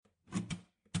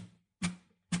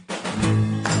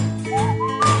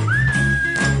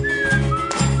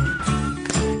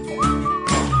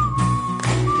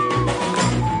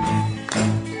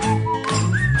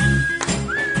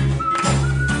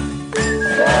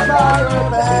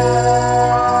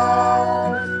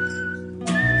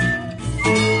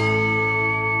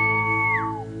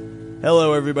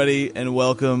Hello, everybody, and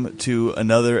welcome to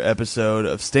another episode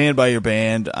of Stand By Your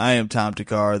Band. I am Tom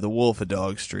Takar, the Wolf of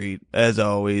Dog Street, as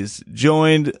always,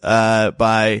 joined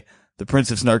by the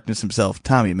Prince of Snarkness himself,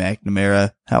 Tommy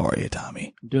McNamara. How are you,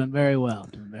 Tommy? Doing very well.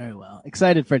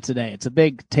 Excited for today. It's a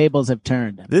big tables have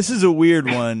turned. This is a weird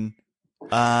one.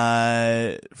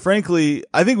 Frankly,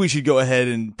 I think we should go ahead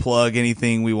and plug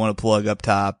anything we want to plug up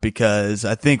top because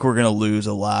I think we're going to lose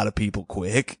a lot of people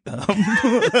quick.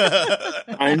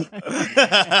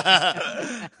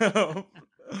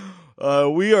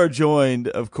 We are joined,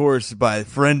 of course, by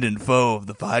friend and foe of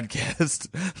the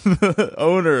podcast, the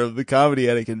owner of the Comedy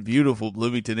Attic in beautiful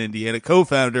Bloomington, Indiana,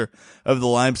 co-founder of the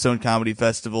Limestone Comedy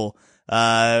Festival,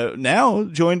 now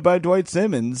joined by Dwight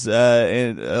Simmons,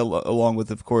 and along with,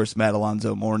 of course, Matt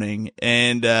Alonzo Mourning,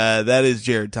 and that is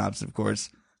Jared Thompson, of course.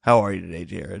 How are you today,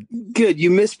 Jared? Good. You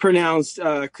mispronounced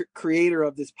creator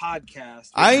of this podcast.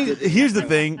 Here's the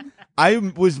thing. I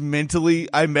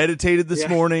meditated this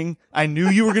morning. I knew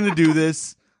you were going to do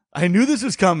this. I knew this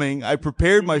was coming. I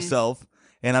prepared myself,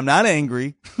 and I'm not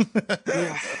angry.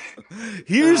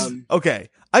 Okay.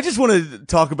 I just want to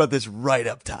talk about this right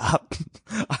up top.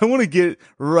 I want to get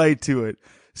right to it.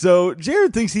 So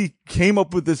Jared thinks he came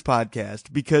up with this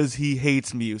podcast because he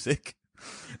hates music.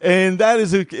 And that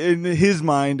is, in his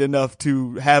mind, enough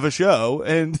to have a show.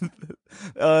 And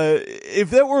if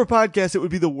that were a podcast, it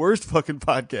would be the worst fucking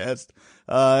podcast.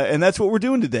 And that's what we're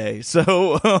doing today.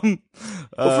 So, well,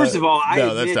 first of all, I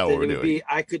that's not what we're doing.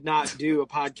 I could not do a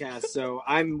podcast, so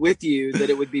I'm with you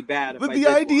that it would be bad. But the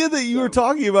idea that you were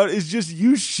talking about is just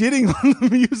you shitting on the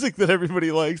music that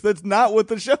everybody likes. That's not what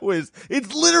the show is.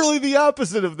 It's literally the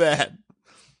opposite of that.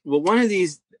 Well, one of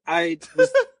these, I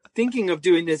was thinking of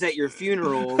doing this at your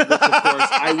funeral, which of course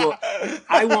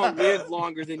I won't live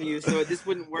longer than you, so this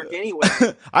wouldn't work anyway.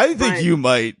 I think you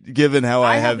might, given how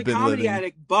I have been living. I have the Comedy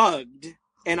Attic bugged,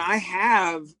 and I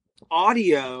have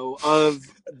audio of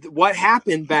what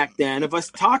happened back then, of us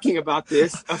talking about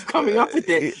this, of coming up with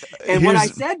it. And what I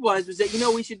said was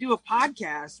that, we should do a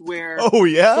podcast where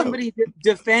somebody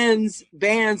defends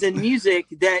bands and music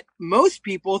that most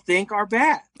people think are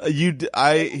bad. Here's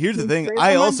the thing.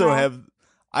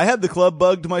 I had the club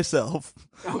bugged myself.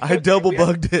 I double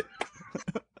bugged it.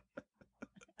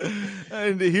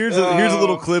 And here's a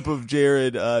little clip of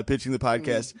Jared pitching the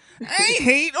podcast. I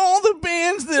hate all the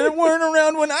bands that weren't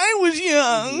around when I was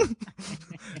young.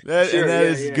 That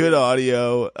is good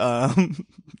audio.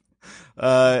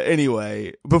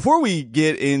 Anyway, before we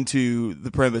get into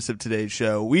the premise of today's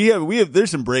show,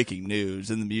 there's some breaking news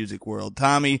in the music world.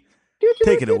 Tommy,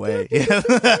 take it away.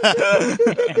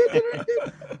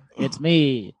 It's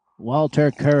me,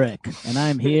 Walter Couric, and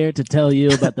I'm here to tell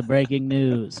you about the breaking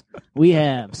news. We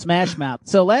have Smash Mouth.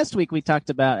 So last week we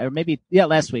talked about how in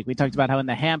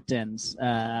the Hamptons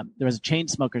there was a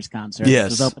Chainsmokers concert. Yes.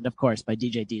 It was opened, of course, by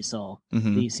DJ D-Soul,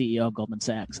 mm-hmm. the CEO of Goldman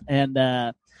Sachs. And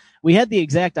we had the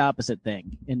exact opposite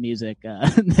thing in music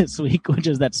this week, which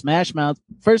is that Smash Mouth.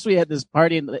 First we had this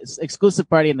exclusive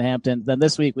party in the Hamptons. Then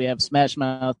this week we have Smash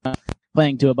Mouth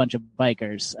playing to a bunch of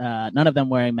bikers, none of them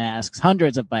wearing masks,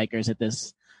 hundreds of bikers at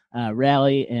this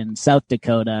rally in South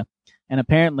Dakota. And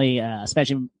apparently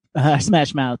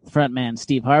Smash Mouth frontman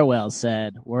Steve Harwell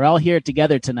said, "We're all here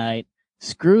together tonight.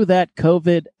 Screw that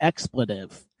COVID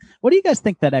expletive." What do you guys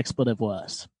think that expletive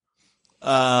was? It's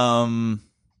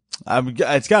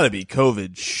got to be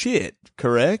COVID shit,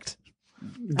 correct?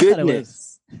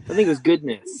 Goodness. I think it was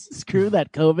goodness. Screw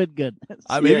that COVID goodness.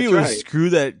 Maybe it was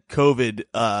screw that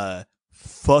COVID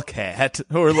fuck hat,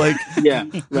 or like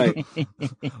right.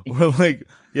 Or like,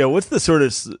 what's the sort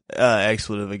of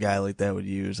expletive a guy like that would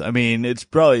use? I mean, it's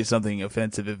probably something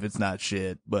offensive if it's not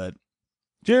shit, but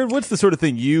Jared, what's the sort of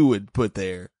thing you would put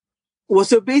there? Well,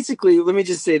 so basically, let me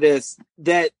just say this,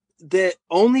 that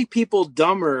only people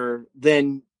dumber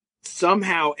than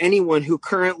somehow anyone who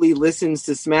currently listens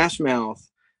to Smash Mouth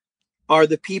are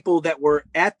the people that were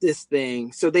at this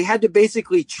thing. So they had to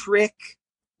basically trick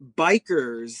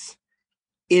bikers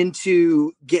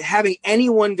into having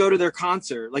anyone go to their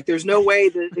concert. Like, there's no way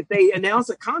that if they announce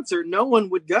a concert, no one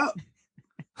would go.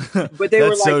 But they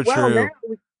were like, well, now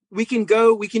we can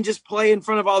go, we can just play in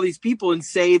front of all these people and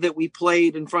say that we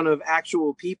played in front of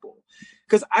actual people.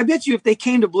 Because I bet you if they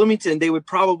came to Bloomington, they would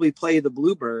probably play the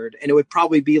Bluebird and it would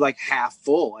probably be like half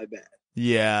full, I bet.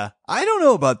 Yeah, I don't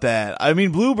know about that. I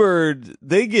mean, Bluebird,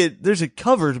 there's a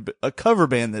cover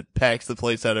band that packs the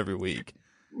place out every week.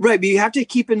 Right, but you have to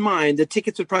keep in mind the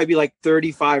tickets would probably be like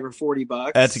 $35 or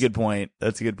 $40. That's a good point.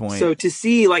 So to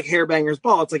see like Hairbanger's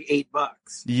Ball, it's like $8.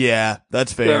 Yeah,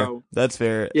 that's fair. So, that's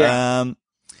fair. yeah.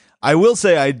 I will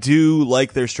say I do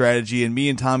like their strategy, and me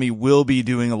and Tommy will be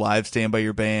doing a live Stand By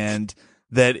Your Band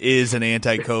that is an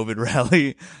anti-COVID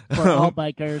rally. For all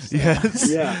bikers. Yes.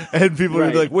 Yeah. And people will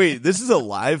Right. be like, wait, this is a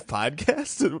live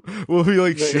podcast? And we'll be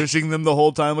like shushing them the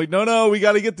whole time. Like, no, we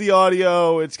got to get the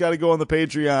audio. It's got to go on the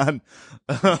Patreon.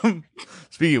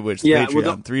 Speaking of which, the Yeah, Patreon,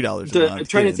 well, $3 a I'm month.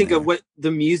 trying Get to in think there. of what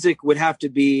the music would have to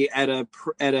be at a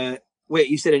wait,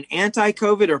 you said an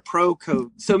anti-COVID or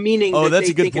pro-COVID? So meaning Oh, that that's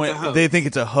they a good think point. It's a hoax. They think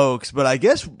it's a hoax, but I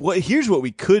guess here's what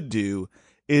we could do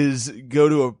is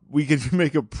we could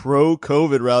make a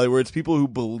pro-COVID rally where it's people who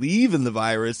believe in the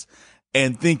virus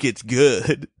and think it's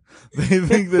good. They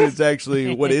think that it's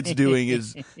actually what it's doing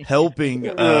is helping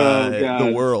God.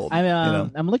 the world.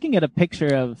 I'm looking at a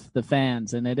picture of the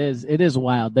fans, and it is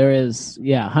wild. There is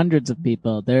hundreds of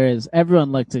people.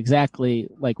 Everyone looks exactly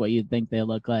like what you'd think they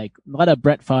look like. A lot of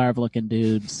Brett Favre looking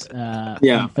dudes,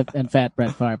 and fat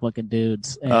Brett Favre looking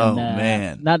dudes. And,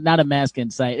 man, not a mask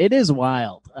in sight. It is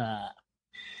wild.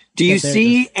 Do you But they're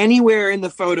see anywhere in the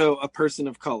photo a person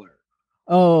of color?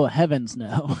 Oh heavens,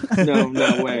 no!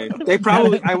 No way. They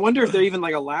probably. I wonder if they're even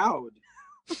like allowed.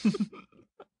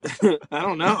 I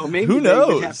don't know. Maybe Who they would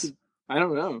knows? have to- I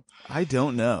don't know. I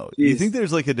don't know. Do you Jeez. think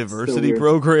there's like a diversity weird.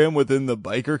 program within the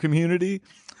biker community?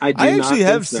 I do I not actually think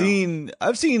have so. seen.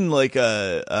 I've seen like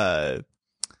there's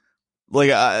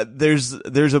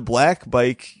a black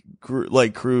bike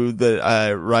crew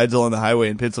that rides along the highway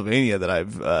in Pennsylvania that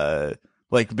I've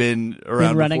been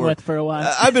around Been running before. with for a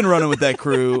while. I've been running with that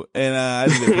crew, and I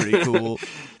think they're pretty cool.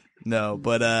 No,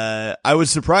 but I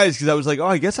was surprised because I was like, oh,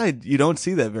 I guess you don't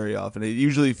see that very often. It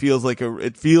usually feels like it's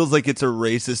a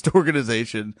racist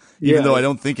organization, even Yeah. though I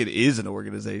don't think it is an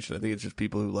organization. I think it's just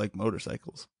people who like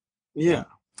motorcycles. Yeah.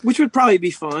 Which would probably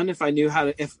be fun if I knew how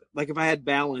to. If I had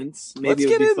balance, maybe Let's it would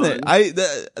get be in fun.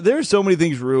 there. There are so many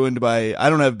things ruined by.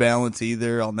 I don't have balance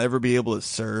either. I'll never be able to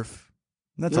surf.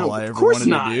 That's No, all I of ever course wanted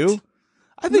not. to do.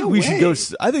 I think No we should go. way.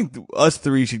 I think us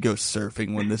three should go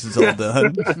surfing when this is all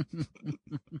done.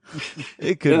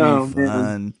 It could Oh, be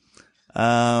fun.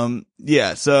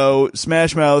 Yeah. So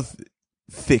Smash Mouth,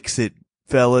 fix it,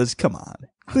 fellas. Come on,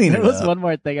 clean There it was up. one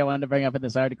more thing I wanted to bring up in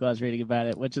this article I was reading about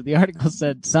it, which the article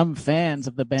said some fans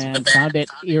of the band found it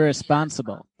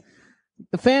irresponsible.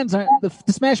 The fans aren't the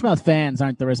Smash Mouth fans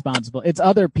aren't the responsible. It's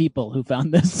other people who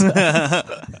found this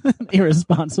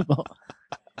irresponsible.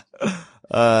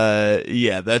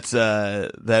 Yeah,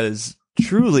 that is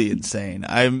truly insane.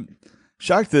 I'm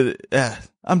shocked that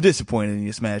I'm disappointed in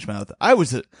you, Smash Mouth.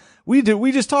 We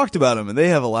just talked about them, and they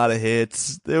have a lot of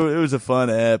hits. It was a fun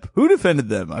ep. Who defended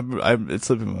them? It's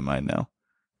slipping my mind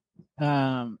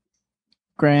now.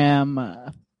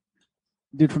 Graham,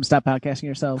 dude from Stop Podcasting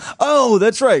Yourself. Oh,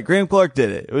 that's right. Graham Clark did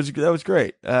it. That was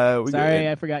great. Sorry,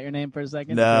 I forgot your name for a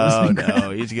second.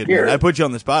 No, he's a good Here. man. I put you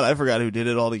on the spot. I forgot who did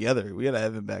it all together. We gotta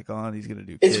have him back on. He's gonna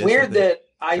do. It's Kiss, weird I think. that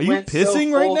I Are you went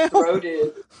pissing so right now?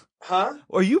 full-throated. Huh?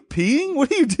 Are you peeing? What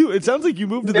do you do? It sounds like you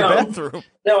moved to the No. bathroom.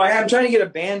 No, I'm trying to get a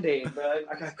Band-Aid, but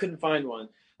I couldn't find one.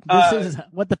 This is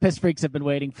what the piss freaks have been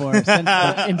waiting for since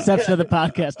the inception of the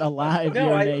podcast. A live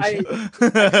urination. I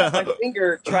cut my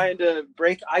finger trying to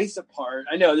break ice apart.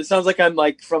 I know this sounds like I'm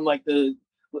like from like the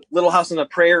Little House on the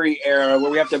Prairie era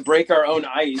where we have to break our own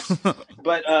ice.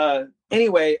 But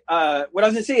anyway, what I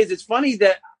was gonna say is it's funny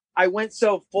that I went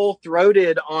so full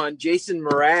throated on Jason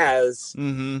Mraz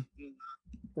Mm-hmm.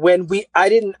 when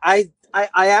I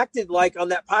acted like on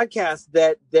that podcast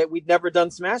that we'd never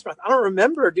done Smash Mouth. I don't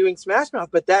remember doing Smash Mouth,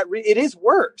 but it is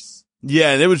worse.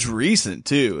 Yeah, and it was recent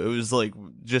too. It was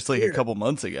just a Weird. couple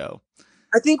months ago.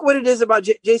 I think what it is about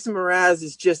Jason Mraz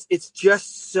is it's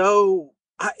just so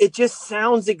it just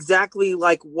sounds exactly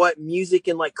like what music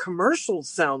and like commercials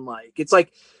sound like.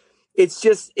 It's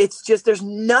just there's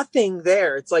nothing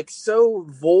there. It's like so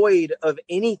void of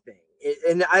anything.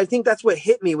 And I think that's what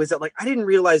hit me was that like I didn't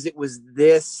realize it was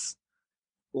this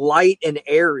light and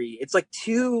airy. It's like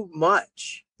too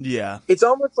much. Yeah. It's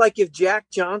almost like if Jack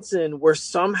Johnson were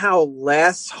somehow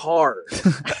less hard.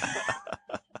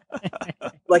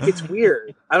 Like it's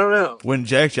weird. I don't know. When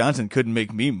Jack Johnson couldn't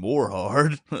make me more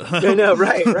hard. I know,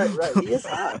 right. He is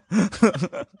hot.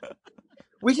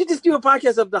 We should just do a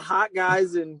podcast of the hot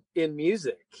guys in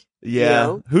music. Yeah. You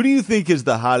know? Who do you think is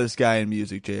the hottest guy in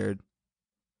music, Jared?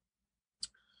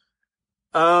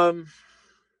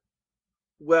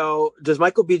 Well, does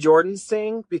Michael B. Jordan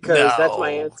sing? Because that's my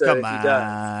answer. Come if he does.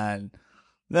 on.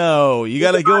 No, you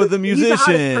got to He's go the with the hottest- He's the hottest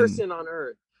musician. person on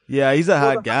earth. Yeah, he's a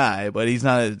hot guy, but he's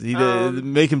not.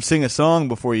 Make him sing a song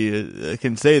before you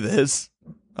can say this.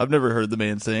 I've never heard the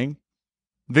man sing.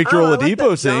 Victor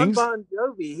Oladipo sings. John Bon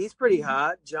Jovi, he's pretty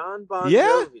hot. John Bon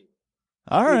Yeah? Jovi.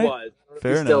 All right, He was.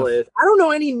 fair He enough. still is. I don't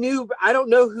know any new. I don't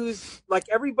know who's like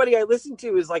everybody I listen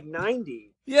to is like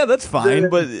 90. Yeah, that's fine,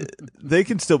 but they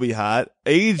can still be hot.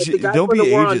 Age, Like the guy don't from be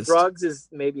the War on ageist. Drugs is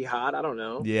maybe hot. I don't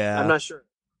know. Yeah, I'm not sure.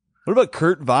 What about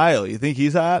Kurt Vile? You think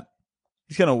he's hot?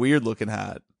 He's kind of weird looking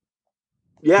hot.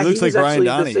 Yeah, He looks was like Brian actually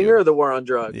Donahue. the singer of the War on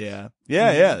Drugs. Yeah.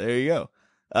 There you go.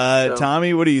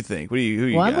 Tommy, what do you think? Who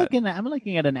you Well, got? I'm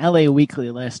looking at an LA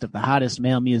Weekly list of the hottest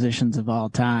male musicians of all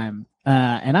time,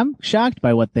 and I'm shocked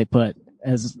by what they put.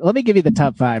 Let me give you the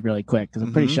top 5 really quick because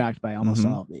I'm pretty shocked by almost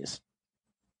all of these.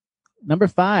 Number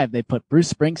 5, they put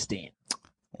Bruce Springsteen.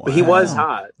 But he was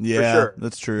hot. Yeah, for sure.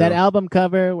 that's true. That album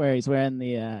cover where he's wearing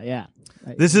the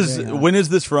This is when is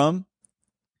this from?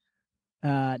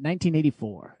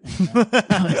 1984.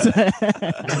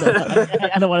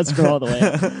 I don't want to scroll all the way.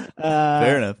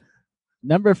 Fair enough.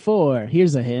 Number 4.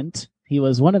 Here's a hint. He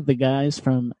was one of the guys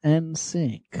from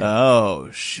NSYNC. Oh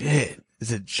shit!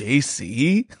 Is it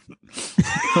JC?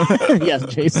 Yes,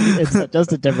 Jason. It's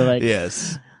Justin Timberlake.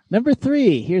 Yes. Number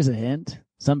 3. Here's a hint.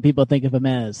 Some people think of him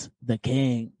as the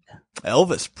king.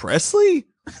 Elvis Presley?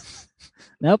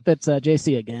 Nope, it's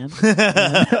JC again.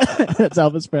 That's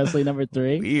Elvis Presley. Number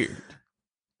 3. Weird.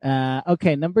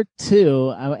 Okay, number 2.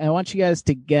 I want you guys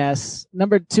to guess.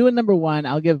 Number 2 and number 1,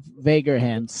 I'll give vaguer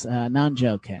hints,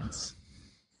 non-joke hints.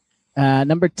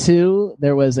 Number 2,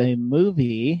 there was a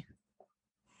movie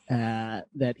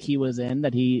that he was in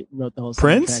that he wrote the whole soundtrack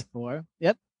Prince? for.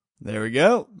 Yep. There we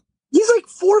go. He's like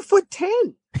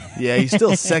 4'10". Yeah, he's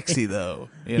still sexy though.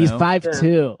 He's know?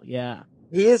 5'2". Yeah.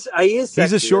 He is. He is. He's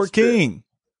Sexy, a short that's true. king.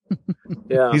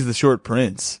 Yeah. He's the short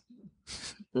prince.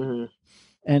 Mhm.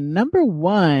 And number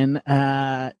 1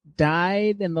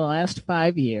 died in the last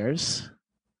 5 years.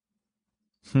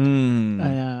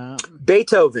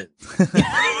 Beethoven.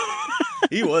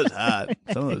 He was hot.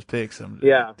 Some of those picks.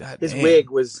 Yeah. His wig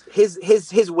was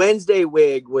his Wednesday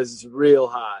wig was real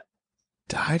hot.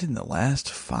 Died in the last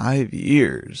 5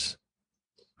 years.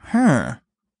 Huh.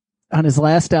 On his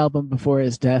last album before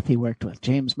his death, he worked with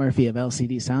James Murphy of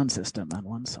LCD Sound System on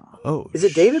one song. Oh, Is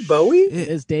it David Bowie? It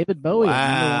is David Bowie.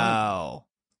 Wow.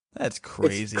 That's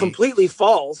crazy. It's completely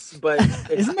false, but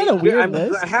Isn't that a weird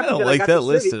list? I don't like that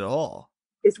list at all.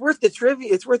 It's worth the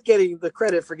trivia. It's worth getting the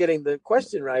credit for getting the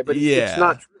question right, but it's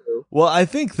not true. Well, I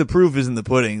think the proof is in the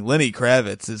pudding. Lenny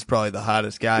Kravitz is probably the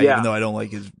hottest guy, even though I don't like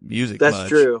his music That's much.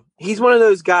 true. He's one of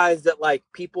those guys that like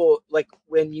people like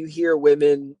when you hear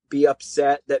women be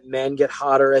upset that men get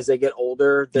hotter as they get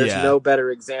older, there's no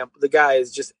better example. The guy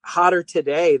is just hotter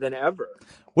today than ever.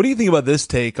 What do you think about this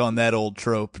take on that old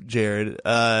trope, Jared?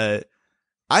 I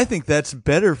think that's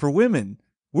better for women.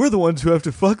 We're the ones who have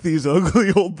to fuck these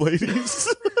ugly old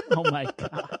ladies. Oh my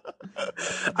god!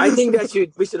 I think that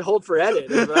we should hold for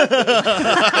edit. is what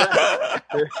I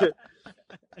think.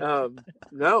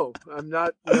 No, I'm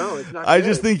not. No, it's not. I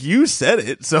just think you said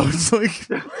it, so it's like.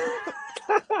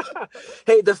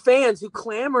 Hey, the fans who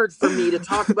clamored for me to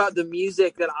talk about the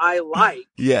music that I like,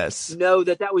 yes, know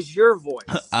that was your voice.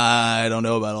 I don't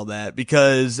know about all that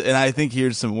and I think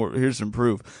here's some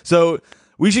proof. So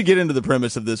we should get into the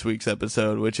premise of this week's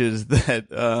episode, which is that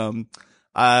a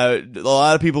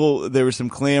lot of people, there was some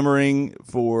clamoring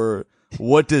for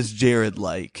what does Jared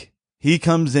like? He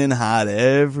comes in hot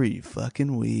every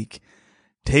fucking week,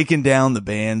 taking down the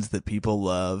bands that people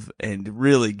love and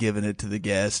really giving it to the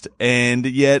guest. And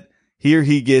yet here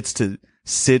he gets to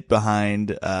sit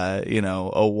behind,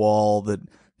 a wall that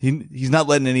he's not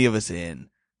letting any of us in.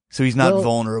 So he's not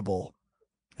vulnerable.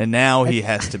 And now he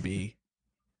has to be.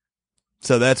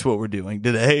 So that's what we're doing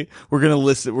today. We're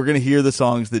going to hear the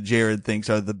songs that Jared thinks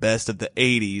are the best of the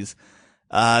 80s.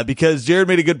 Because Jared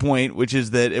made a good point, which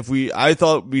is that I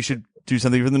thought we should do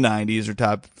something from the 90s or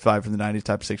top 5 from the 90s,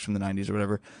 top 6 from the 90s or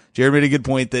whatever. Jared made a good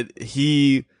point that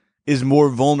he is more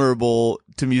vulnerable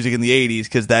to music in the 80s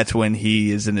because that's when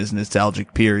he is in his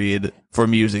nostalgic period for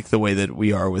music the way that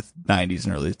we are with 90s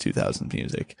and early 2000s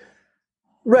music.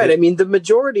 Right. I mean, the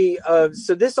majority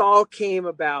so this all came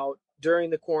about during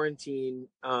the quarantine.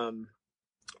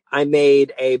 I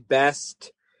made a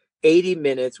best 80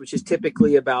 minutes, which is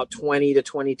typically about 20 to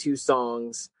 22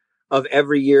 songs of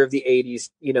every year of the 80s,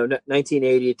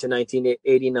 1980 to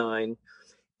 1989.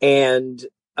 And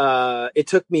it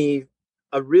took me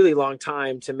a really long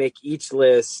time to make each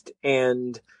list.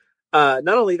 And not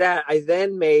only that, I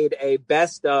then made a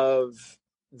best of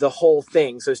the whole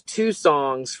thing. So it's 2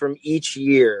 songs from each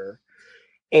year.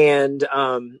 And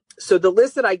so the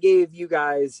list that I gave you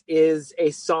guys is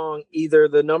a song, either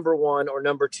the number 1 or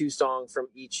number 2 song from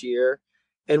each year.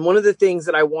 And one of the things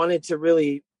that I wanted to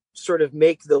really sort of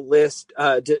make the list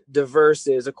diverse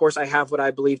is, of course, I have what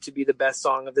I believe to be the best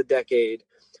song of the decade,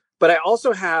 but I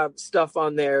also have stuff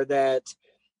on there that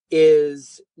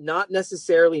is not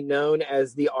necessarily known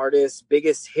as the artist's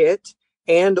biggest hit,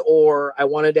 and or I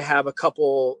wanted to have a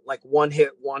couple like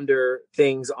one-hit wonder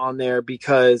things on there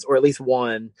because, or at least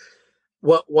one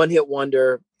hit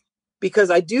wonder, because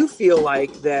I do feel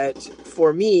like that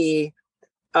for me,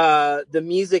 the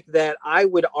music that I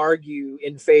would argue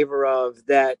in favor of,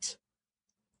 that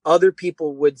other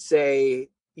people would say,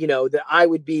 you know, that I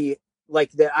would be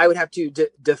like, that I would have to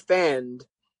defend,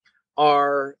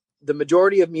 are the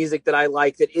majority of music that I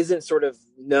like that isn't sort of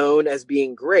known as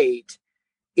being great,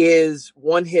 is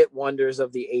one hit wonders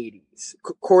of the 80s.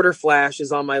 Quarter Flash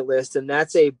is on my list, and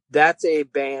that's a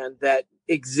band that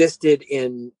existed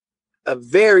in a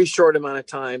very short amount of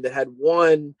time, that had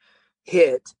one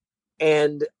hit,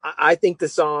 and I think the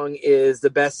song is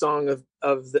the best song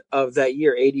of that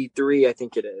year, 83, I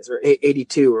think it is, or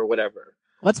 82 or whatever.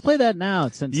 Let's play that now,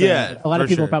 since Yeah, a lot of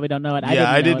people sure. probably don't know it.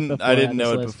 I didn't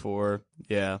know it list. before.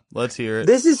 Yeah, let's hear it.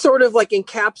 This is sort of like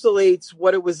encapsulates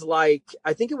what it was like.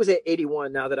 I think it was at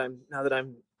 81. Now that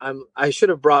I should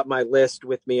have brought my list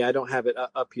with me. I don't have it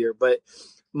up here, but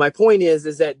my point is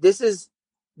that this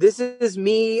is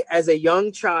me as a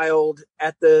young child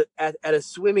at a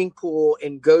swimming pool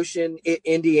in Goshen,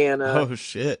 Indiana. Oh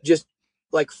shit! Just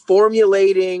like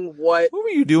formulating what were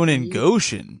you doing in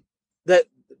Goshen?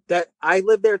 That I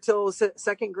lived there till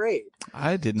second grade.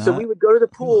 I did not. So we would go to the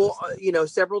pool,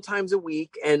 several times a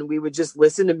week, and we would just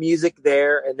listen to music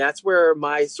there, and that's where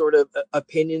my sort of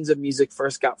opinions of music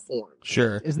first got formed.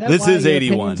 Sure, is that this why is your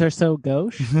 81. opinions are so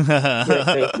gauche? Yeah,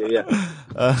 thank you.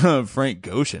 Yeah, Frank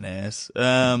Goshen ass.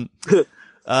 I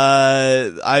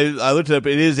looked it up.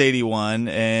 It is 81,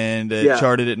 and it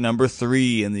charted at number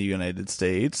 3 in the United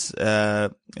States.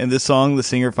 In this song, the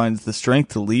singer finds the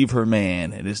strength to leave her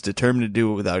man and is determined to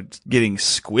do it without getting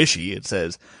squishy. It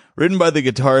says, written by the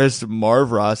guitarist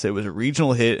Marv Ross, it was a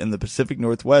regional hit in the Pacific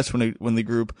Northwest when the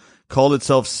group called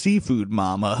itself Seafood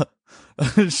Mama.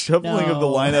 Shuffling of the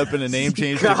lineup and a name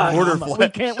change to Quarter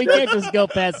Flash. We can't just go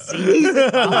past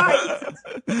Seafood Mama.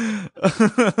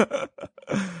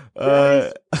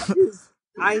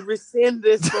 I rescind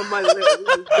this from my list.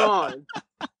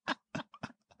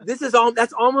 This is gone.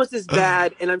 That's almost as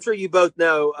bad, and I'm sure you both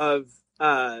know of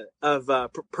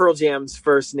Pearl Jam's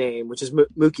first name, which is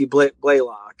Mookie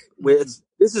Blaylock.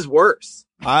 This is worse.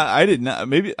 I did not.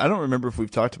 Maybe I don't remember if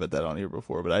we've talked about that on here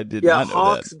before, but I did not know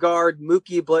Hawks that. guard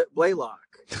Mookie Blaylock.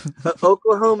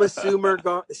 Oklahoma Sooner.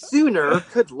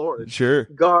 Good lord. Sure.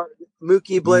 Guard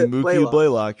Mookie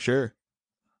Blaylock. Sure.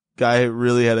 Guy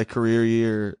really had a career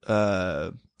year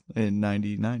in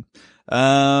 '99.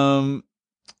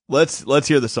 Let's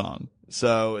hear the song.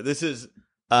 So this is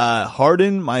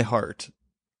 "Harden My Heart."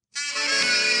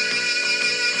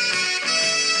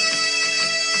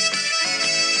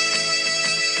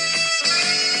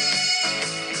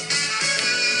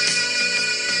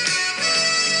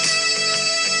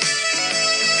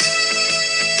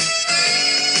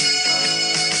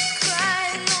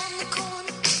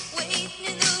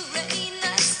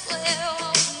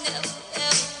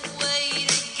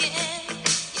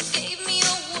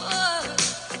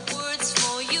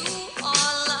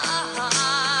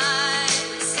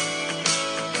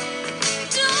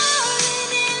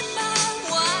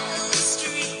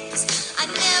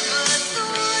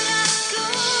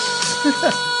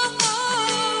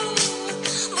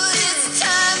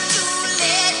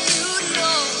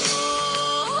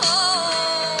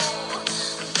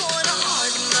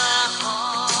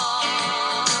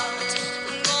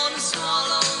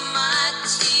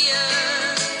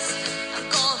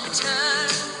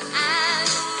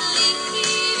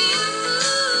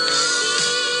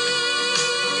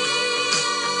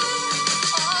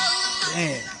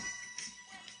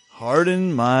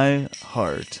 Harden My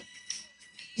Heart.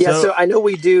 Yeah, so I know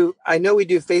we do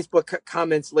Facebook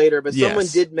comments later, but someone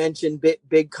did mention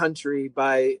Big Country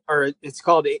or it's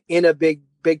called In a Big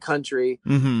Country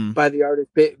by the artist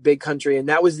Big Country, and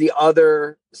that was the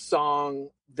other song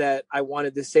that I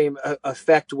wanted the same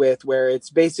effect with, where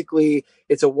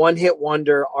it's a one-hit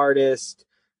wonder artist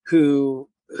who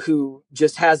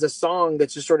just has a song that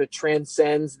just sort of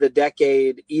transcends the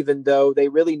decade, even though they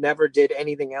really never did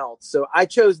anything else. So I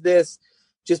chose this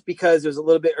just because it was a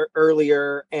little bit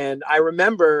earlier. And I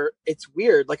remember, it's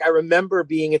weird. Like I remember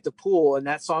being at the pool and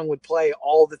that song would play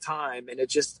all the time. And I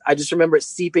just remember it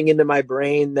seeping into my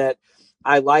brain that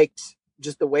I liked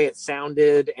just the way it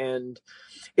sounded. And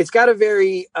it's got a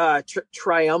very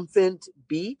triumphant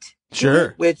beat to Sure.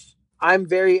 it, which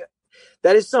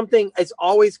that is something it's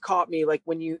always caught me, like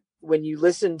when you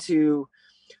listen to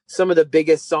some of the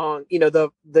biggest song,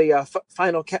 the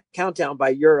Final Countdown by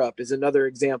Europe is another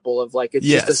example of like, it's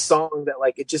just a song that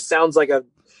like, it just sounds like a,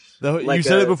 you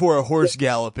said it before, a horse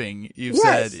galloping. You've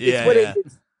said,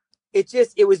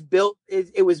 it was built.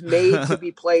 It was made to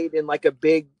be played in like a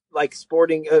big like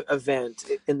sporting event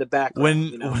in the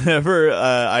background. Whenever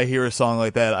I hear a song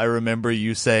like that, I remember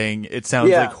you saying it sounds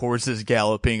like horses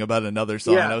galloping about another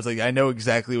song. And I was like, I know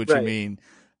exactly what you mean.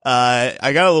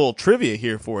 I got a little trivia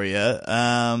here for you.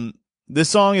 This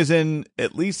song is in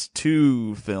at least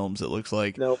 2 films, it looks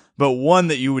like, but one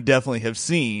that you would definitely have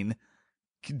seen.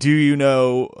 Do you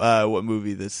know what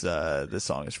movie this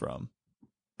song is from?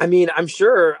 I mean, I'm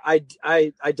sure I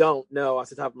don't know off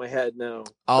the top of my head. No.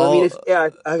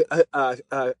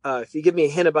 If you give me a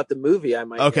hint about the movie, I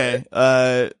might. Okay.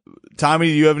 Tommy,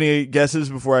 do you have any guesses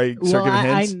before I start giving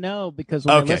hints? I know, because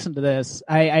when I listened to this,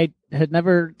 I had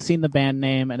never seen the band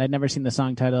name and I'd never seen the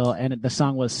song title, and the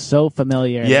song was so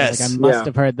familiar. Yes. I must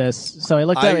have heard this. So I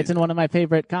looked up. It's in one of my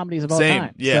favorite comedies of all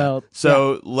time. Yeah.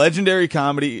 So legendary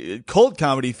comedy, cult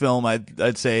comedy film,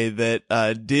 I'd say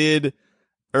that did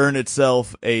earn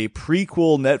itself a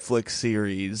prequel Netflix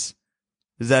series.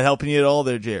 Is that helping you at all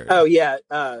there, Jared? Oh yeah.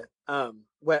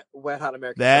 Wet Hot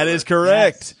American That Summer. is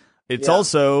correct. Yes. It's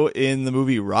also in the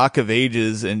movie Rock of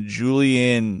Ages, and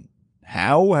Julianne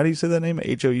Hough. How do you say that name?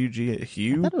 H-O-U-G.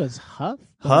 Hugh? I thought it was Huff.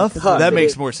 Huff? Huff. That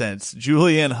makes more sense.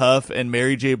 Julianne Hough and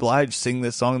Mary J. Blige sing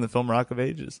this song in the film Rock of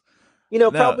Ages.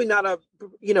 Probably not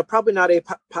a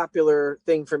popular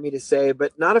thing for me to say,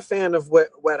 but not a fan of Wet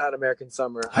Hot American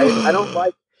Summer. I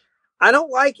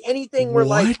don't like anything where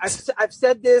like I've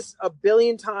said this a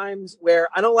billion times, where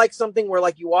I don't like something where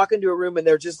like you walk into a room and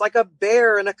there's just like a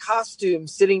bear in a costume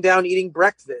sitting down eating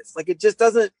breakfast. Like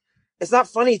it's not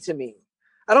funny to me.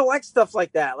 I don't like stuff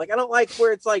like that. Like I don't like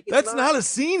where it's like that's not a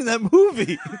scene in that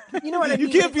movie. You know what I mean?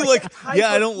 You can't be like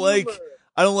I don't humor.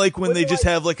 like when they just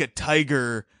have like a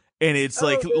tiger and it's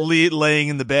like laying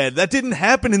in the bed. That didn't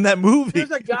happen in that movie.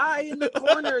 There's a guy in the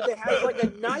corner that has like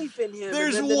a knife in him.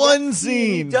 There's one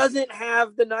scene. He doesn't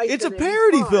have the knife. It's a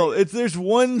parody film. There's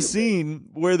one scene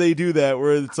where they do that,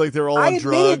 where it's like they're all on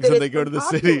drugs and they go to the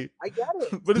city. I get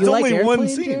it. But it's only one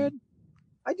scene. Jared?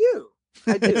 I do.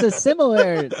 It's a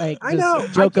similar like I know.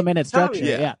 joke a minute structure.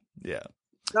 Yeah.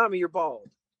 Tommy, you're bald.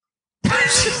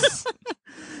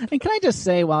 And can I just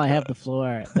say, while I have the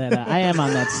floor, that I am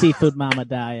on that seafood mama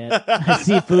diet.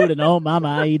 Seafood and oh mama,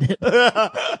 I eat it.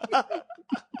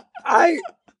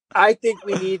 I think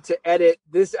we need to edit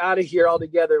this out of here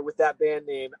altogether with that band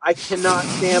name. I cannot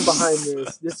stand behind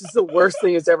this. This is the worst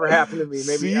thing that's ever happened to me.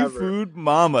 Maybe Seafood ever.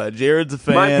 Mama. Jared's a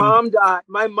fan.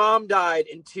 My mom died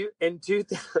in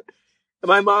 2000.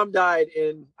 My mom died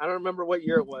in, I don't remember what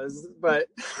year it was, but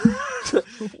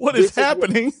what is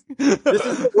happening? This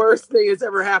is the worst thing that's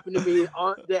ever happened to me.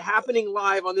 Happening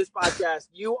live on this podcast.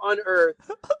 You unearth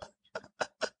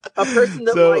a person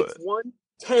that likes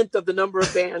 1/10 of the number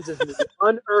of bands as me.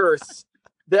 Unearths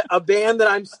a band that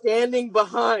I'm standing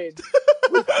behind.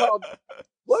 Was called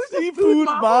Seafood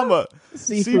Mama.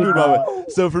 Seafood Mama.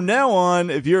 So from now on,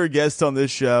 if you're a guest on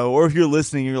this show, or if you're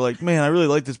listening, you're like, man, I really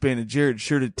like this band, and Jared's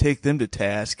sure to take them to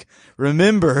task.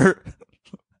 Remember,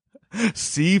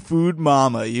 Seafood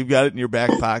Mama. You've got it in your back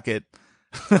pocket.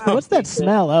 What's that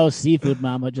smell? Oh, Seafood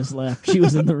Mama just left. She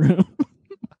was in the room.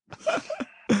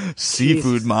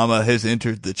 Seafood Mama has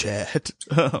entered the chat.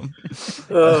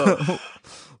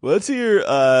 Let's hear.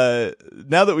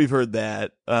 Now that we've heard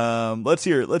that, let's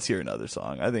hear another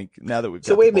song. I think now that we've.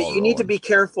 So wait a minute. You need to be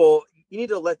careful. You need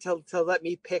to let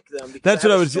me pick them. That's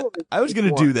what I was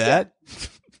going to do that.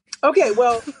 Okay,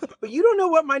 well, but you don't know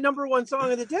what my number one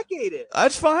song of the decade is.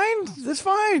 That's fine. That's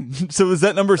fine. So is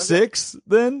that number 6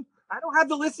 then? I don't have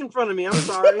the list in front of me. I'm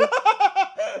sorry.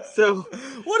 So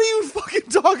what are you fucking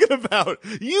talking about?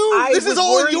 This is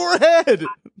all in your head.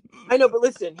 I know, but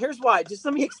listen. Here's why. Just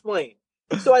let me explain.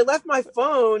 So I left my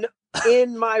phone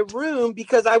in my room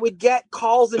because I would get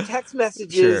calls and text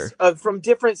messages from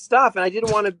different stuff, and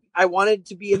I wanted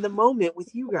to be in the moment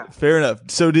with you guys. Fair enough.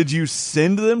 So did you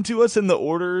send them to us in the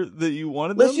order that you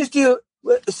wanted them? Let's just do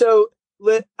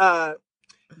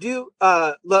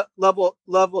Love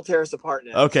Will Tear Us Apart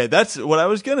now. Okay, that's what I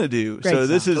was gonna do. Great so song.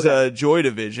 this is Joy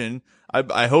Division.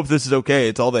 I hope this is okay.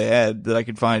 It's all they had that I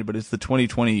could find, but it's the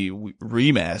 2020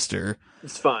 remaster.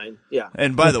 It's fine. Yeah.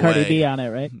 And by the way, Cardi B on it,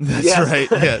 right? That's right.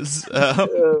 Yes.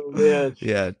 Oh man.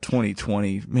 Yeah.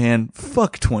 2020. Man,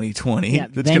 fuck 2020. Yeah,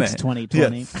 thanks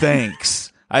 2020. Yeah,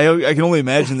 thanks. I can only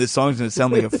imagine this song's gonna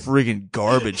sound like a friggin'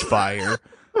 garbage fire.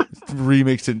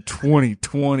 remixed in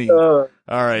 2020. All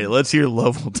right, let's hear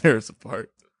Love Will Tear Us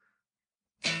Apart.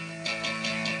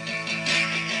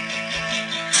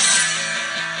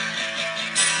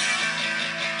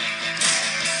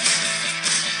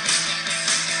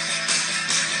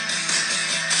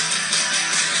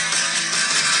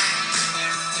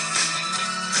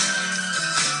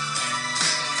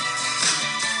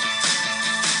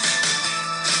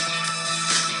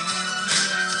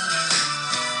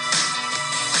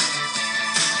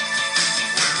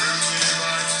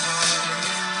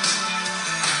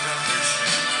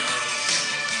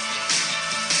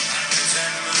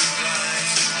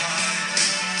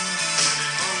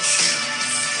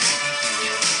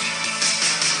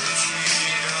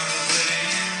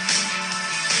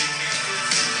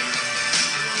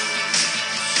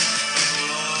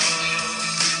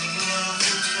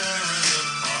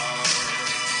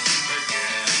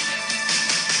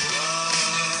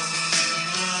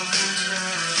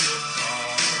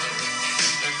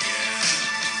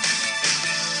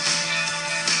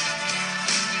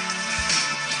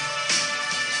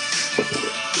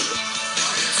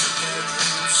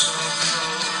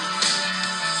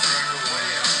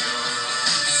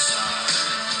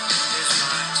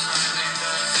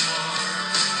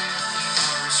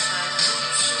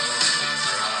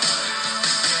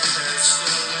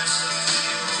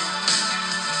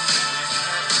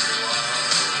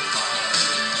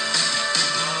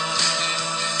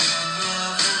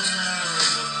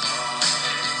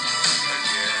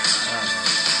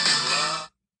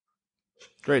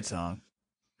 Great song.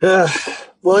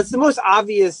 Well, it's the most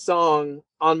obvious song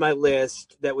on my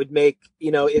list that would make,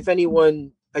 if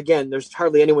anyone, again, there's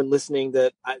hardly anyone listening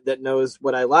that knows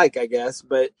what I like, I guess.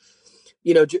 But,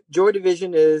 Joy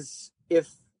Division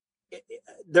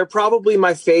they're probably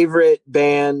my favorite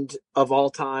band of all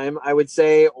time, I would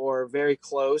say, or very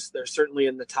close. They're certainly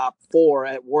in the top 4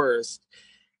 at worst.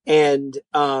 And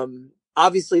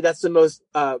obviously that's the most,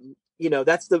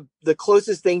 that's the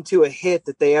closest thing to a hit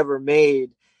that they ever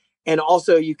made. And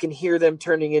also you can hear them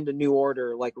turning into New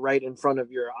Order, like right in front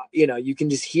of your, you can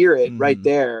just hear it right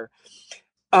there.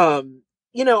 I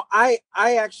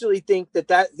actually think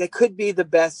that could be the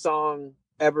best song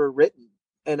ever written.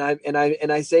 And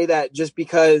I say that just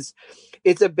because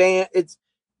it's a band,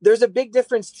 there's a big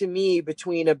difference to me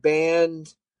between a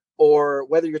band or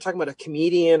whether you're talking about a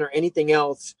comedian or anything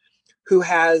else who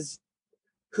has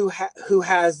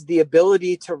the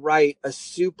ability to write a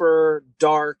super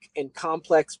dark and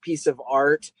complex piece of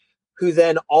art, who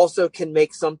then also can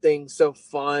make something so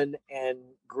fun and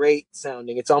great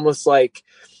sounding. It's almost like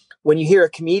when you hear a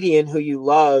comedian who you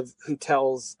love, who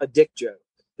tells a dick joke,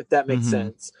 if that makes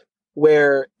sense,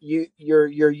 where you're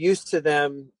used to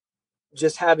them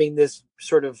just having this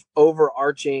sort of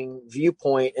overarching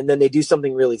viewpoint, and then they do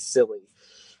something really silly.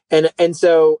 And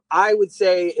so I would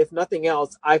say, if nothing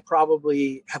else, I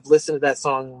probably have listened to that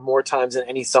song more times than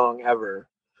any song ever.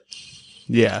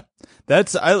 Yeah,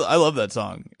 I love that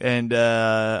song. And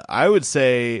I would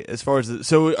say, as far as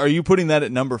so are you putting that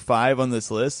at number 5 on this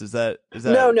list? Is that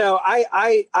No,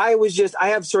 I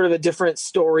have sort of a different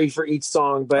story for each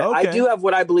song, but okay. I do have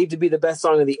what I believe to be the best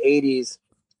song of the 80s.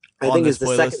 I think it's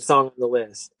the second song on the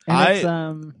list. And it's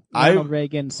Ronald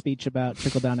Reagan's speech about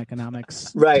trickle-down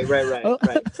economics. Right. Well,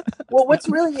 what's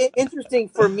really interesting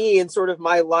for me in sort of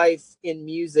my life in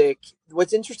music,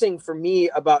 what's interesting for me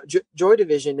about Joy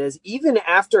Division is even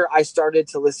after I started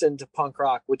to listen to punk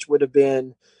rock, which would have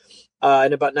been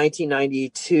in about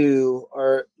 1992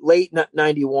 or late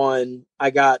 91, I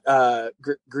got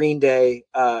Green Day,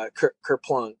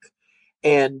 Kerplunk.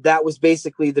 And that was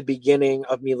basically the beginning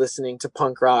of me listening to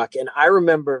punk rock. And I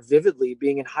remember vividly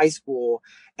being in high school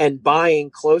and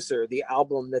buying Closer, the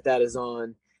album that is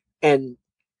on, and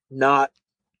I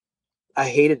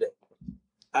hated it.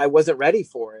 I wasn't ready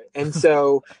for it. And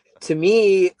so to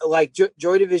me, like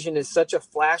Joy Division is such a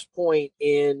flashpoint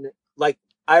in, like,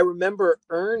 I remember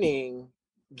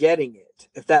getting it,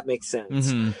 if that makes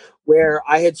sense, where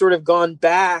I had sort of gone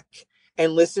back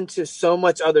and listened to so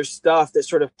much other stuff that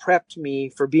sort of prepped me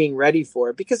for being ready for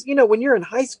it. Because, when you're in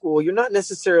high school, you're not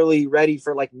necessarily ready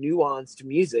for like nuanced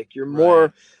music. You're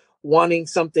more wanting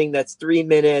something that's 3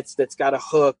 minutes, that's got a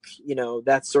hook,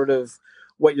 that's sort of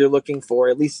what you're looking for.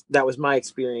 At least that was my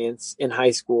experience in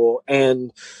high school.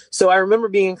 And so I remember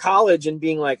being in college and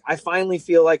being like, I finally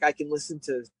feel like I can listen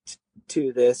to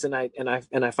this, and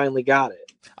I finally got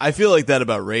it. I feel like that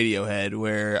about Radiohead,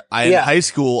 where in high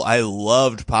school I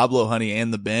loved Pablo Honey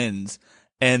and the Bends,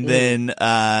 and then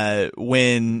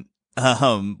when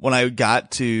I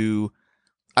got to,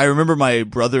 I remember my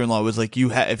brother-in-law was like,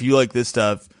 if you like this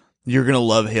stuff, you're gonna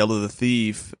love Hail to the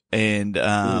Thief and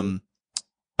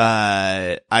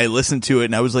I listened to it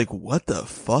and I was like, what the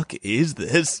fuck is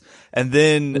this? And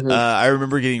then, I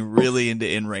remember getting really into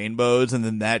In Rainbows, and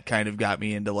then that kind of got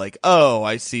me into like, oh,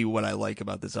 I see what I like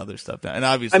about this other stuff now. And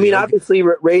obviously, I mean, obviously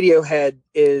Radiohead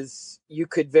is, you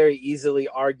could very easily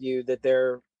argue that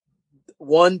they're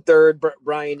 1/3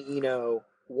 Brian Eno,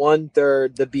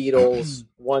 1/3 the Beatles,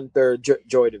 1/3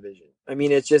 Joy Division. I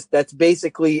mean, it's just, that's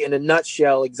basically in a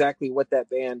nutshell exactly what that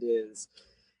band is.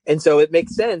 And so it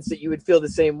makes sense that you would feel the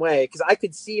same way, because I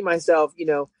could see myself,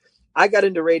 I got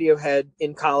into Radiohead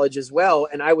in college as well,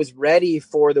 and I was ready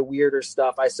for the weirder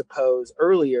stuff, I suppose,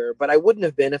 earlier, but I wouldn't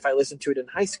have been if I listened to it in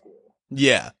high school.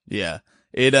 Yeah.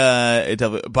 It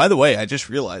by the way, I just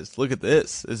realized, look at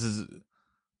this. This is,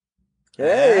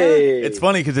 hey, it's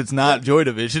funny because it's not Joy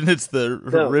Division. It's the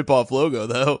rip-off logo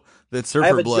though. That Surfer I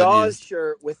have a Blood Jaws used.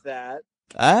 shirt with that.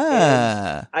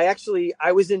 Ah, And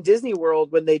I was in Disney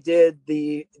World when they did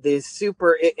the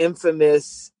super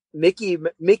infamous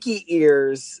Mickey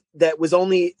ears that was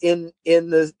only in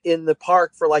the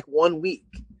park for like 1 week,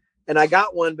 and I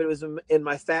got one, but it was in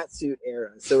my fat suit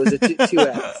era, so it was a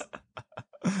 2X.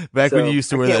 Back when you used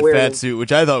to wear that fat suit,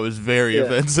 which I thought was very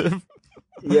offensive.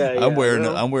 Yeah, I'm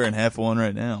wearing half one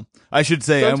right now. I should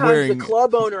say sometimes I'm wearing. The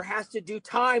club owner has to do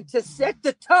time to set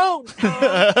the tone,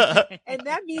 Tom, and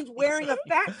that means wearing a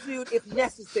fat suit if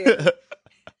necessary.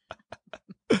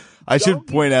 I should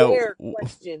point out.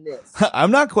 Question this. I'm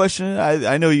not questioning.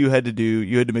 I know you had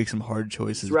to make some hard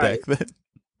choices back then.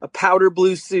 A powder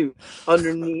blue suit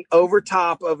underneath, over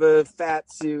top of a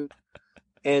fat suit,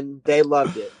 and they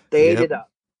loved it. They ate it up.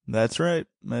 That's right.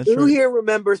 Who here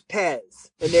remembers Pez?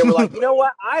 And they were like, you know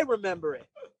what? I remember it.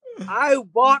 I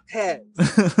bought Pez.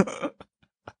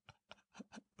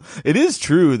 It is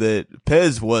true that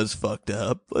Pez was fucked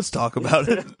up. Let's talk about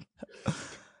it.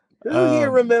 Who here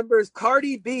remembers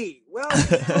Cardi B? Well,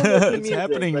 it's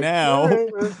happening now.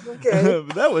 Okay.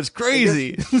 That was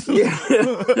crazy. I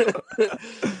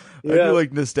feel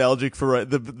like nostalgic for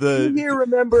the. Who here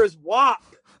remembers WAP?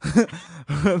 Is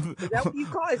that what you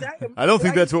call it? I don't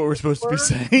think that's what we're supposed to be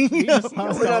saying. We just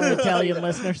lost all the Italian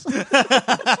listeners.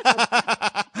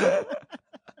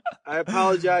 I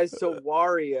apologize to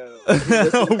Wario.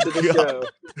 Listen to the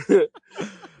show.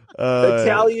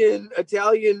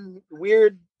 Italian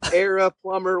weird era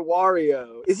plumber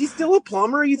Wario. Is he still a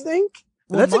plumber, you think?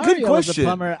 Well, that's Mario a good question. Was a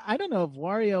plumber. I don't know if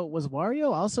Wario was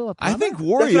also a plumber. I think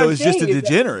Wario is just a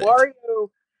degenerate. Wario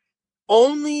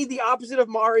only the opposite of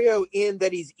Mario in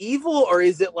that he's evil, or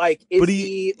is it like? But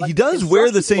he does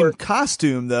wear the same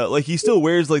costume though. Like he still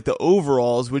wears like the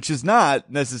overalls, which is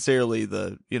not necessarily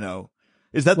the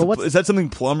Is that is that something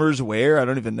plumbers wear? I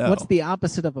don't even know. What's the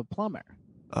opposite of a plumber?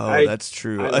 Oh, that's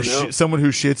true. Someone who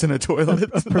shits in a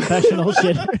toilet. A professional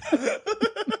shitter.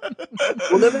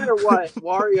 Well, no matter what,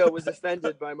 Wario was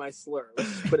offended by my slur. Let's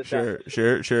just put it that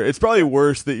way. Sure. It's probably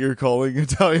worse that you're calling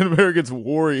Italian Americans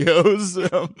Warios.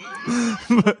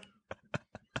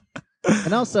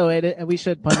 And also, we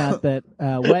should point out that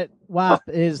WAP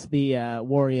is the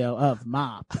Wario of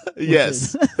Mop.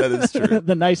 Yes, that is true.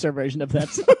 The nicer version of that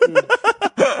song.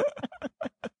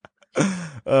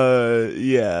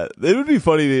 Yeah, it would be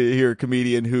funny to hear a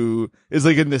comedian who is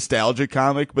like a nostalgia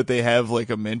comic, but they have like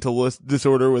a mental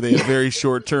disorder where they have very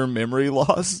short-term memory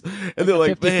loss, and they're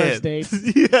like, man,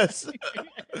 yes,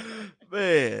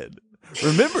 man,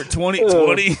 remember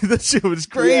 2020? That shit was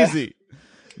crazy. Yeah.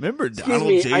 Remember Donald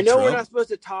J. Trump? I know we're not supposed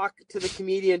to talk to the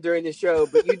comedian during the show,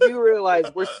 but you do realize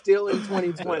we're still in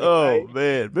 2020. Oh, right?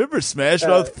 Man. Remember Smash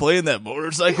Mouth playing that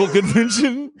motorcycle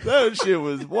convention? That shit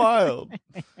was wild.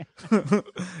 Do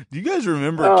you guys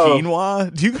remember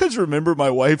quinoa? Do you guys remember my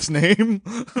wife's name?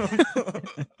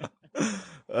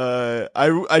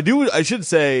 I should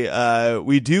say,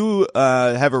 we do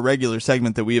have a regular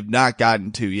segment that we have not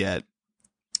gotten to yet,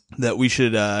 that we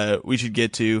should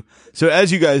get to. So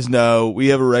as you guys know, we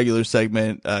have a regular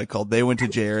segment called They Went to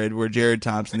Jared, where Jared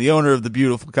Thompson, the owner of the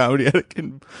beautiful Comedy Attic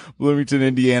in Bloomington,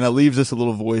 Indiana, leaves us a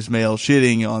little voicemail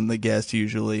shitting on the guests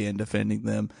usually and defending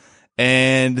them.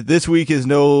 And this week is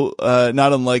not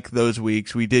unlike those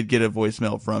weeks. We did get a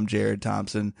voicemail from Jared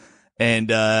Thompson, and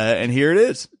here it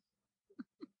is.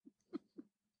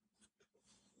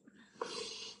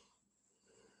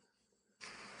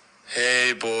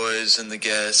 Hey, boys and the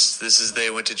guests. This is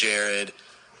They Went to Jared.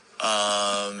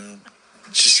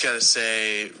 Just gotta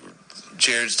say,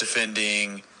 Jared's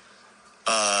defending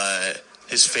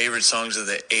his favorite songs of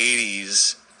the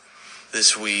 80s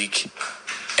this week.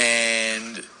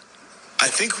 And I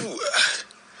think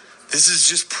this is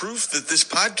just proof that this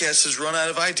podcast has run out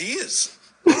of ideas.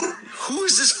 Who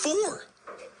is this for?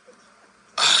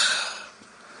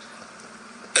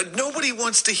 Nobody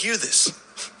wants to hear this.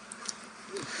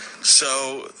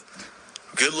 So,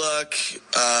 good luck.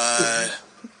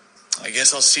 I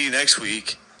guess I'll see you next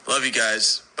week. Love you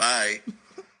guys. Bye.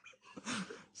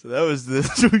 So that was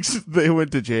this week's. They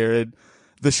went to Jared.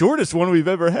 The shortest one we've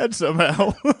ever had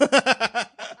somehow.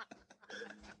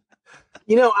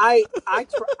 You know, I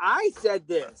said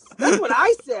this. That's what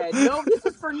I said. No, this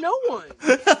is for no one.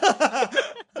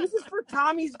 This is for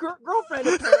Tommy's girlfriend,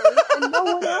 apparently, and no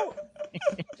one else.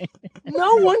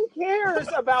 No one cares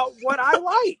about what I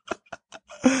like.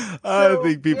 I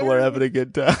think people are having a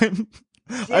good time.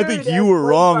 I think Jared you were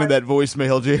wrong in 25 that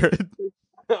voicemail, Jared.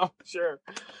 Oh, sure.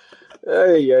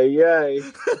 Ay, ay, ay.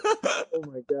 Oh,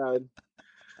 my God.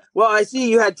 Well, I see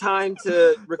you had time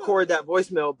to record that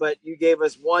voicemail, but you gave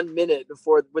us 1 minute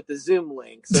before with the Zoom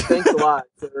link. So thanks a lot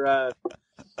for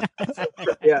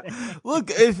yeah.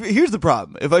 Look, here's the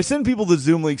problem. If I send people the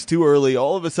Zoom links too early,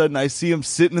 all of a sudden I see them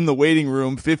sitting in the waiting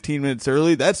room 15 minutes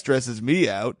early. That stresses me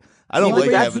out. I don't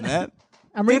like having that.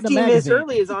 I'm reading 15 the minutes magazine.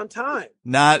 early is on time.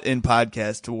 Not in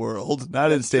podcast world,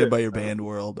 not in That's Stand true. By Your Band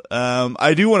world.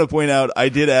 I do want to point out, I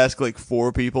did ask like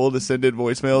 4 people to send in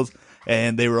voicemails,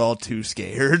 and they were all too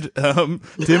scared. Tim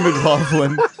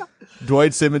McLaughlin,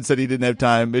 Dwight Simmons said he didn't have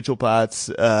time. Mitchell Potts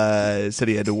said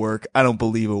he had to work. I don't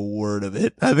believe a word of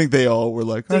it. I think they all were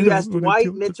like, So you asked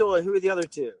Dwight, Mitchell, and who are the other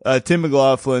two? Tim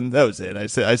McLaughlin. That was it.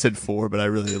 I said 4, but I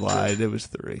really lied. It was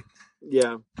 3.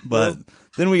 Yeah. But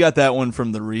then we got that one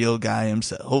from the real guy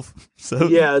himself. So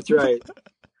Yeah, that's right.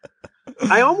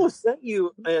 I almost sent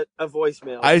you a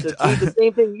voicemail to do the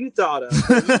same thing you thought of.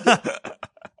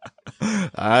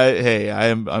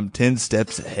 I'm 10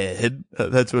 steps ahead.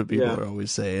 That's what people are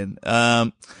always saying.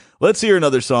 Let's hear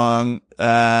another song.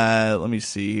 Let me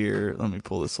see here. Let me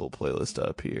pull this little playlist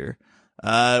up here.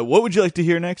 What would you like to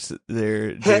hear next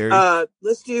there, Jerry?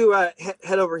 Let's do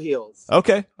Head Over Heels.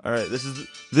 Okay. All right. This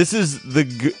is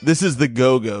the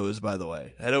Go-Go's, by the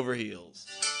way. Head Over Heels.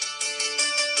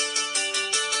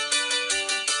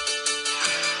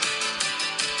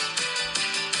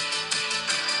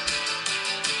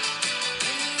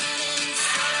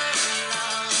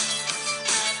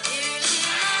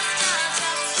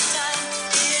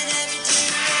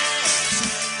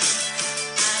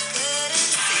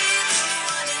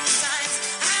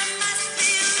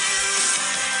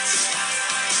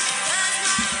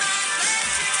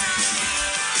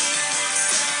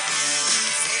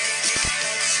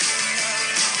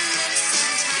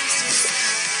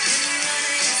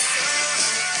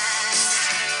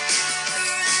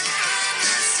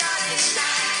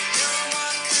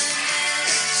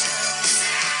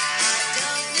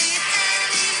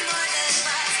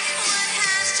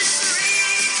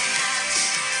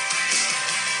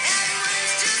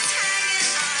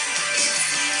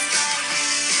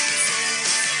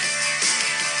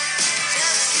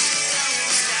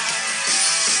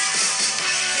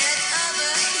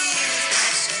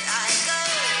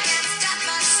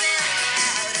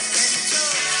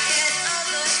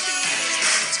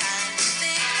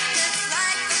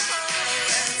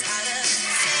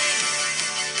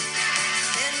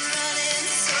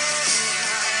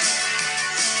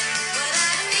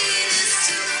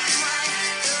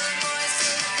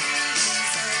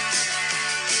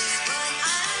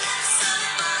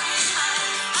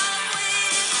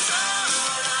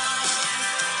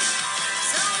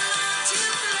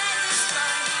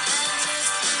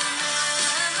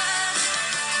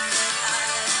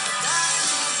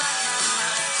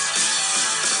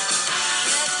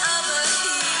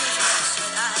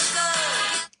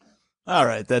 All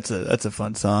right, that's a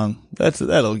fun song.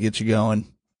 That'll get you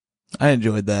going. I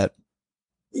enjoyed that.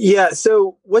 Yeah.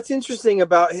 So what's interesting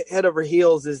about Head Over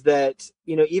Heels is that,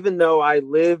 you know, even though I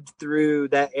lived through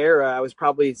that era, I was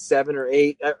probably 7 or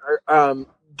 8.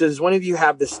 Does one of you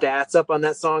have the stats up on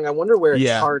that song? I wonder where it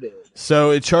charted.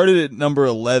 So it charted at number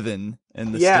 11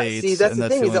 in the States. See, that's the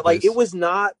thing is that like it was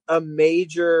not a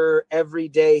major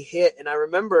everyday hit. And I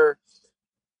remember,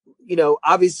 you know,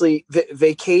 obviously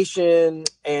Vacation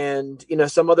and, you know,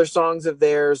 some other songs of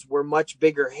theirs were much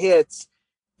bigger hits.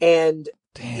 And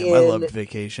damn, I loved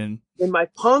Vacation. In my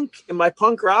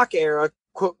punk rock era,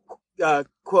 quote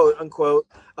unquote,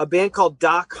 a band called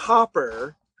Doc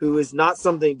Hopper, who is not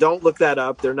something, don't look that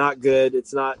up. They're not good.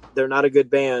 They're not a good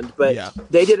band, but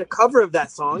they did a cover of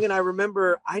that song. And I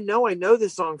remember, I know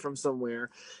this song from somewhere.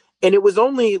 And it was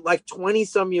only like 20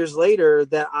 some years later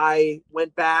that I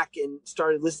went back and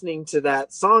started listening to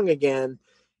that song again.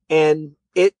 And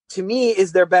it, to me,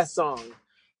 is their best song.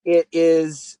 It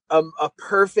is a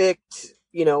perfect,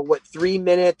 you know,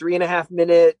 3.5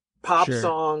 minute pop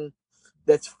song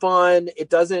that's fun.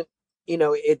 It doesn't, you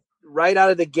know, it right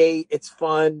out of the gate, it's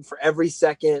fun for every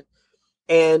second.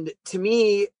 And to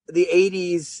me, the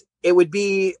 80s it would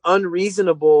be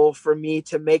unreasonable for me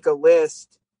to make a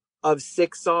list of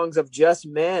 6 songs of just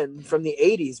men from the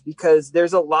 80s, because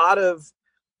there's a lot of,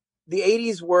 the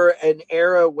 80s were an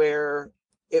era where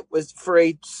it was for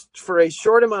a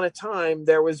short amount of time,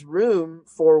 there was room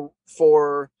for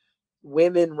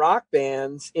women rock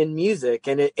bands in music.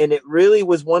 And it really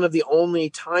was one of the only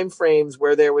time frames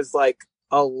where there was like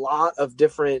a lot of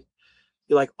different,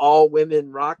 like all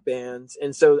women rock bands.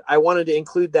 And so I wanted to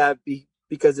include that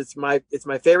because it's my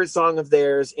favorite song of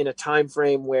theirs in a time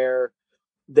frame where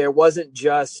there wasn't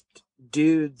just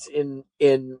dudes in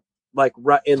rock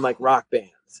bands.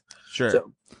 Sure.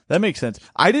 So, that makes sense.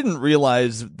 I didn't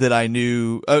realize that I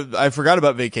knew. I forgot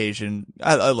about Vacation.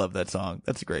 I love that song.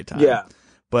 That's a great time. yeah.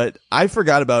 But I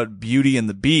forgot about Beauty and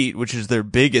the Beat, which is their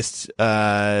biggest.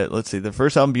 Let's see. The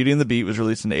first album, Beauty and the Beat, was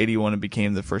released in '81 and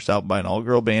became the first album by an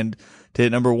all-girl band to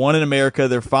hit #1 in America.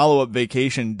 Their follow-up,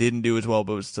 Vacation, didn't do as well,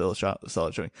 but was still a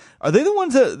solid showing. Are they the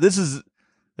ones that? This is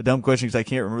a dumb question because I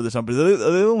can't remember the song. But are they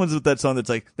the ones with that song that's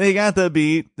like, they got the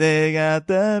beat, they got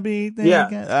the beat, they Yeah.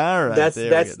 got. All right, That's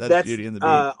Beauty and the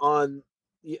Beat.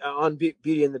 On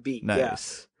Beauty and the Beat. Nice.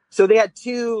 Yeah. So they had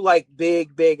 2 like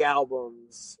big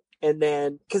albums. And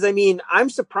then, because I mean, I'm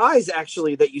surprised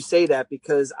actually that you say that,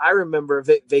 because I remember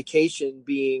Vacation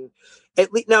being,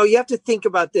 at least, now you have to think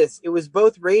about this. It was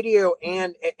both radio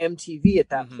and MTV at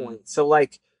that point. So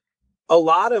like a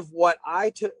lot of what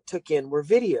I took in were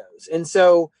videos. And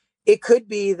so it could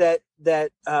be that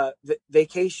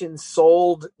Vacation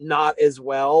sold not as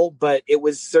well, but it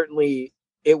was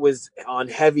on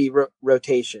heavy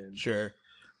rotation. Sure.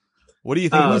 What do you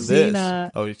think about this?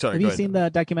 Sorry. Have you seen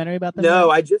the documentary about them? No,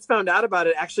 I just found out about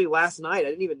it actually last night. I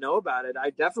didn't even know about it.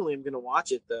 I definitely am going to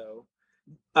watch it though.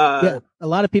 Yeah, a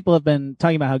lot of people have been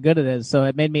talking about how good it is, so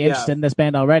it made me interested in this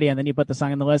band already. And then you put the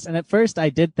song on the list, and at first I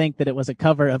did think that it was a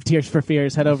cover of Tears for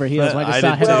Fears, Head Over Heels. When I just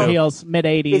saw Head Over Heels, mid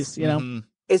 '80s. You know,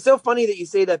 it's so funny that you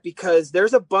say that, because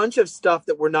there's a bunch of stuff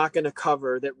that we're not going to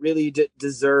cover that really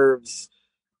deserves.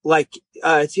 Like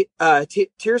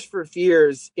Tears for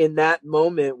Fears in that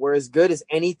moment were as good as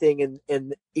anything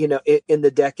in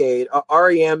the decade.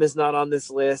 REM is not on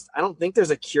this list. I don't think there's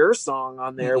a Cure song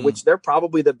on there, which they're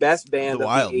probably the best band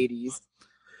of the 80s.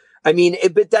 I mean,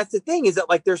 but that's the thing, is that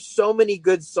like there's so many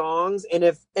good songs, and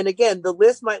again, the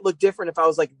list might look different if I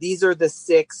was like, these are the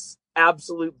 6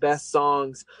 absolute best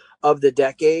songs of the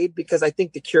decade, because I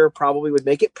think the Cure probably would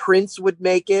make it. Prince would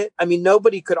make it. I mean,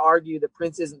 nobody could argue that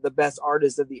Prince isn't the best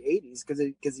artist of the 80s,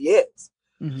 because he is.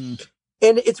 And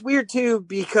it's weird too,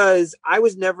 because I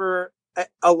was never,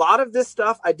 a lot of this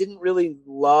stuff I didn't really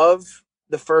love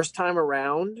the first time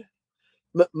around,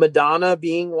 Madonna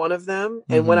being one of them.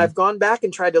 And when I've gone back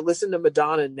and tried to listen to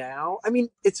Madonna now, I mean,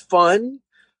 it's fun,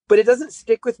 but it doesn't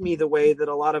stick with me the way that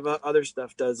a lot of other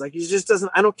stuff does. Like, it just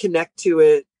doesn't, I don't connect to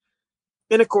it.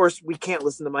 And of course, we can't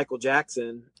listen to Michael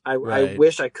Jackson. I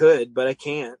wish I could, but I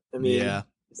can't. I mean,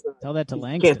 tell that to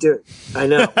Langston. Can't do it. I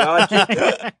know. Well, I can't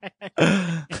do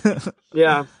it.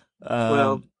 Yeah.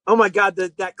 Well, oh my God,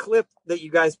 that clip that you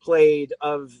guys played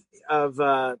of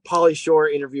Pauly Shore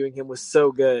interviewing him was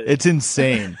so good. It's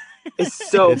insane. It's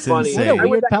so funny. Insane. What a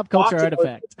weird pop culture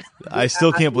artifact. I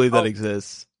still can't believe that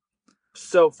exists.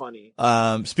 So funny.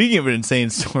 Speaking of insane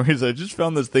stories, I just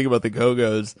found this thing about the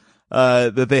Go-Go's.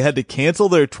 That they had to cancel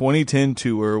their 2010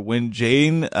 tour when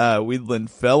Jane Wiedlin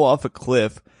fell off a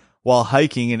cliff while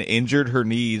hiking and injured her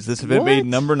knees. This event made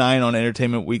 #9 on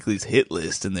Entertainment Weekly's hit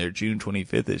list in their June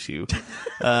 25th issue.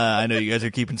 I know you guys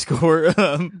are keeping score.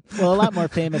 Well, a lot more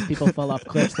famous people fall off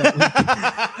cliffs that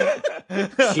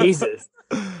week. Jesus.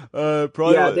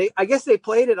 Probably. Yeah, I guess they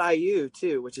played at IU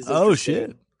too, which is interesting. Oh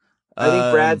shit. I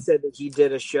think Brad said that he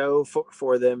did a show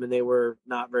for them and they were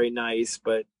not very nice,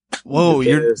 but whoa,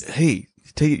 you're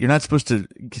not supposed to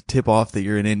tip off that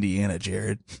you're in Indiana,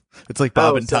 Jared. It's like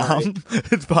Bob and Tom.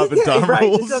 It's Bob and Tom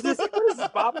rules. What is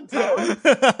Bob and Tom?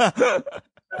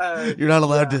 You're not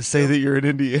allowed to say that you're in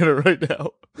Indiana right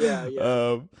now.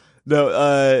 Yeah.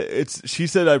 No, she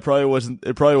said it probably wasn't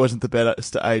the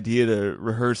best idea to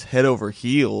rehearse Head Over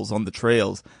Heels on the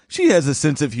trails. She has a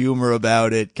sense of humor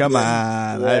about it. Come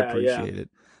on. I appreciate it.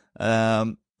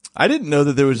 I didn't know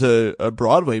that there was a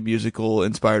Broadway musical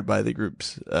inspired by the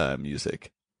group's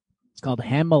music. It's called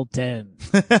Hamilton.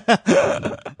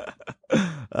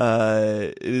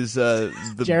 It is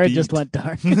the Jared Beat. just went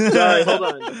dark. Sorry, hold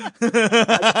on.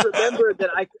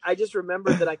 I just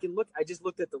remembered that I can look. I just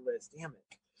looked at the list. Damn it.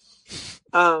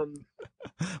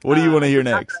 What do you want to hear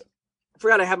next? I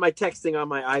forgot I have my texting on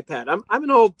my iPad. I'm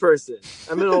an old person.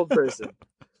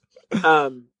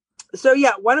 So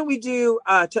yeah, why don't we do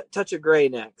Touch of Grey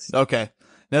next? Okay.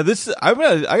 Now this, I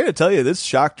gotta tell you, this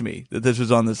shocked me that this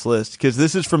was on this list because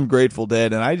this is from Grateful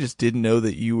Dead, and I just didn't know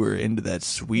that you were into that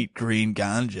sweet green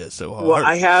ganja so hard. Well,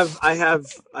 I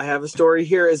have a story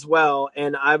here as well,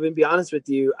 and I'm gonna be honest with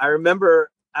you. I remember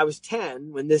I was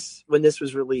 10 when this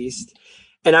was released,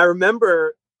 and I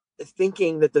remember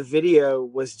thinking that the video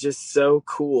was just so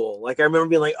cool. Like I remember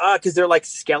being like, because they're like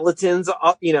skeletons.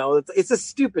 It's a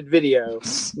stupid video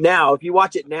now if you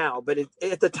watch it now, but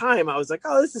at the time I was like,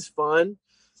 oh, this is fun.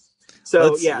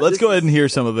 So let's go ahead and hear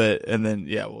some of it, and then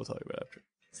we'll talk about it after.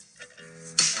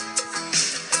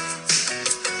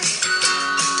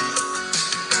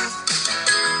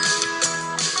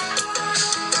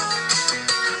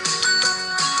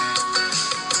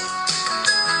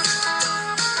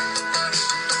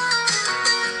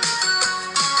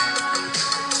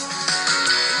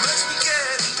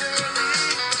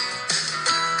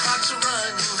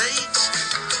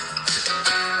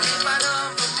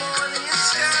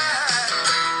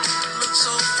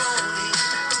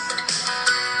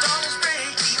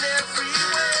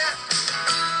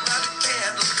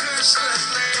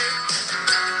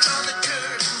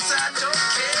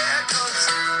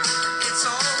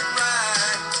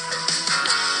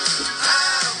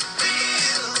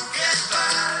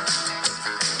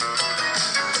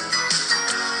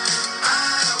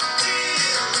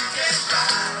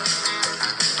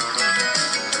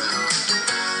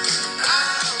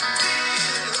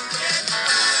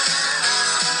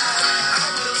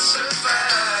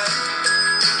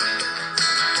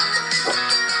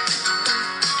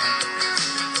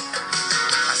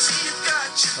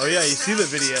 Oh yeah, you see the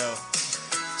video.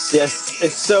 Yes,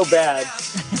 it's so bad.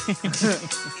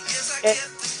 And,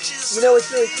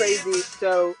 it's really crazy.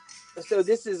 So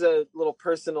this is a little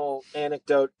personal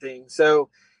anecdote thing. So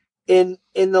in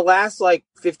the last like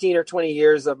 15 or 20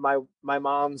 years of my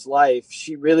mom's life,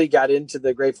 she really got into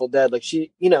the Grateful Dead. Like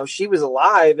she was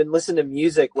alive and listened to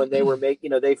music when they were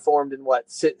they formed in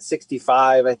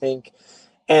 65, I think.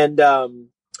 And,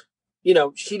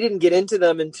 she didn't get into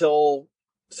them until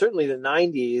certainly the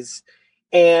 90s.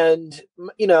 And,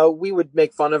 we would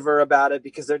make fun of her about it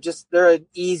because they're an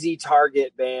easy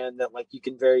target band that like you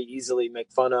can very easily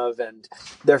make fun of. And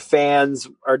their fans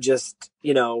are just,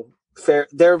 fair.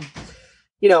 They're,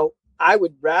 I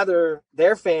would rather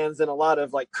their fans than a lot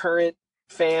of like current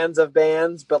fans of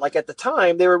bands. But like at the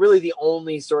time, they were really the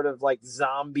only sort of like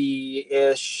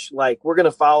zombie-ish, like we're going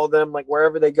to follow them like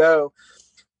wherever they go.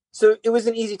 So it was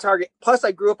an easy target. Plus,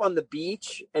 I grew up on the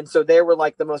beach, and so they were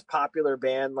like the most popular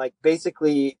band. Like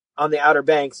basically on the Outer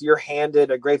Banks, you're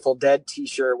handed a Grateful Dead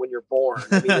T-shirt when you're born.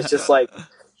 I mean, it's just like,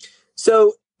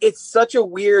 so it's such a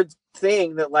weird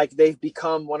thing that like they've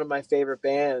become one of my favorite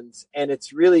bands, and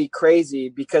it's really crazy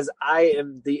because I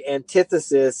am the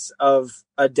antithesis of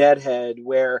a Deadhead,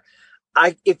 where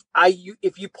if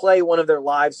you play one of their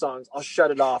live songs, I'll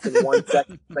shut it off in 1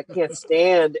 second. I can't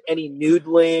stand any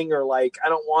noodling or like, I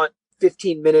don't want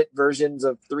 15-minute versions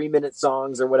of 3-minute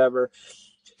songs or whatever.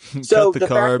 So cut the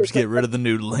carbs, get rid of the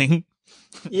noodling.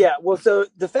 Yeah. Well, so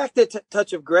the fact that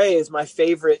Touch of Grey is my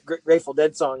favorite Grateful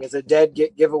Dead song is a dead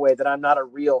giveaway that I'm not a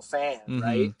real fan. Mm-hmm.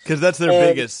 Right. Cause that's their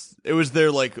biggest, it was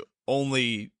their like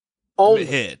only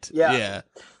hit. Yeah.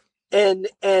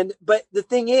 But the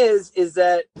thing is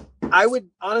that I would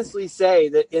honestly say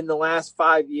that in the last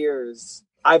 5 years,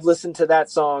 I've listened to that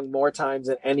song more times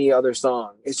than any other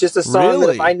song. It's just a song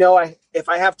that if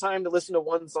I have time to listen to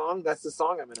one song, that's the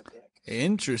song I'm going to pick.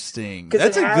 Interesting.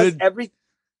 That's a good.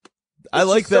 I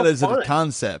like that as a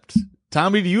concept.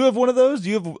 Tommy, do you have one of those? Do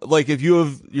you have like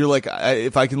you're like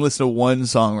if I can listen to one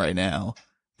song right now,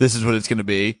 this is what it's going to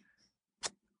be?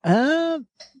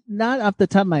 Not off the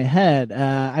top of my head.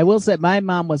 I will say my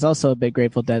mom was also a big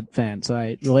Grateful Dead fan, so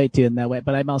I relate to you in that way.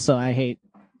 But I hate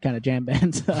kind of jam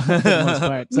bands for the most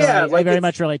part. So yeah, I very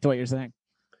much relate to what you're saying.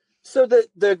 So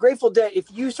the Grateful Dead, if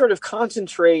you sort of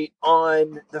concentrate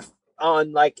on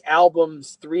like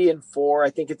albums 3 and 4, I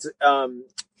think it's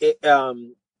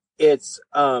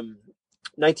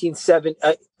 1970.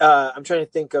 I'm trying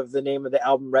to think of the name of the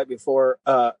album right before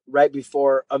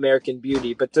American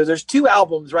Beauty, but there's 2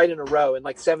 albums right in a row in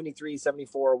like 73,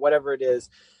 74, whatever it is,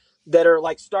 that are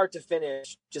like start to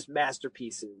finish just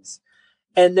masterpieces.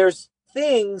 And there's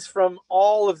things from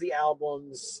all of the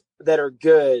albums that are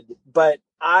good, but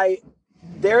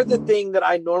they're the thing that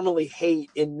I normally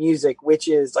hate in music, which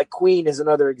is like Queen is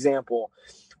another example,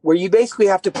 where you basically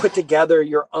have to put together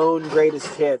your own greatest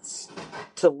hits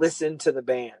to listen to the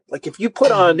band. Like if you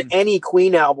put on any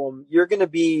Queen album, you're going to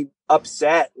be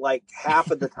upset like half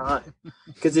of the time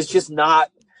because it's just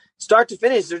not start to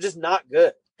finish. They're just not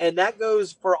good. And that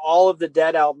goes for all of the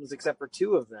Dead albums except for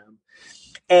 2 of them.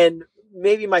 And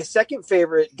maybe my second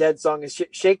favorite Dead song is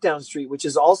Shakedown Street, which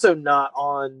is also not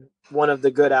on one of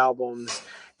the good albums,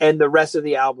 and the rest of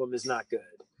the album is not good.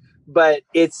 But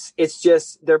it's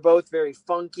just, they're both very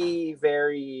funky,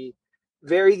 very,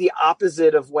 very the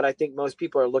opposite of what I think most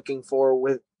people are looking for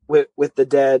with the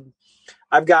Dead.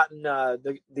 I've gotten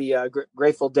the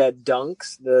Grateful Dead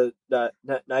Dunks, the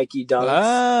Nike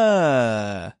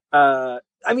Dunks.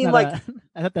 I mean, I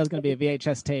thought that was going to be a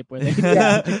VHS tape where they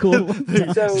cool.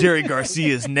 So, Jerry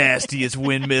Garcia's nasty as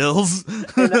windmills.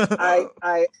 And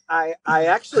I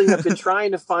actually have been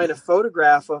trying to find a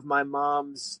photograph of my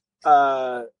mom's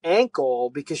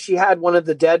ankle, because she had one of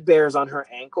the Dead bears on her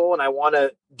ankle, and I want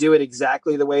to do it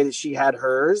exactly the way that she had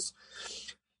hers.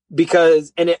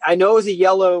 Because, I know it was a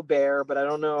yellow bear, but I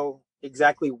don't know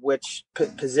exactly which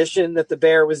position that the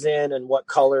bear was in and what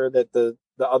color that the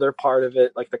other part of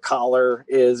it, like the collar,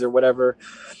 is or whatever.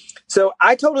 So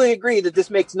I totally agree that this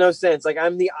makes no sense. Like,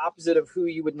 I'm the opposite of who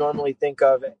you would normally think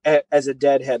of as a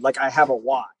Deadhead. Like, I have a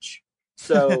watch.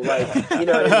 So, like, you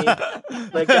know what I mean?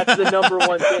 Like, that's the number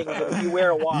one thing. If you wear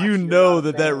a watch, you know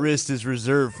that wrist is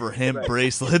reserved for hemp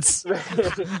bracelets.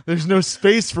 There's no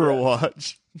space for a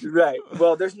watch. Right.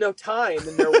 Well, there's no time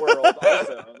in their world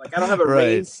also. Like, I don't have a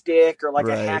rain stick or like a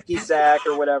hacky sack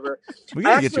or whatever. We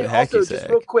gotta get you a hacky sack. Just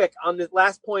real quick on the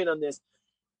last point on this,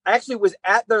 I actually was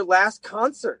at their last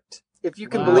concert, if you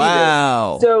can believe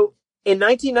it. So in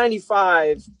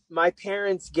 1995, my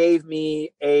parents gave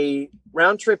me a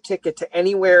round trip ticket to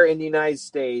anywhere in the United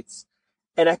States.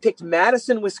 And I picked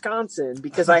Madison, Wisconsin,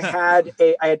 because I had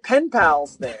pen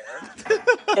pals there,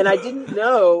 and I didn't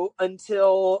know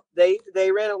until they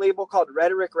ran a label called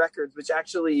Rhetoric Records, which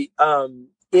actually,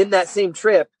 in that same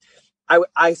trip,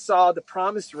 I saw the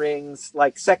Promise Rings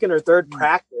like second or third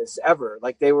practice ever.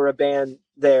 Like, they were a band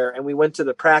there, and we went to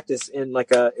the practice in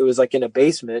it was like in a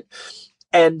basement.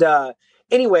 And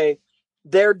anyway,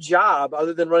 their job,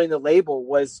 other than running the label,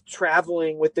 was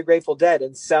traveling with the Grateful Dead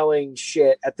and selling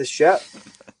shit at the show.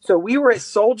 So we were at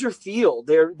Soldier Field,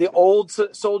 the old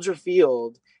Soldier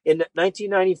Field in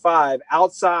 1995,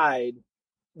 outside.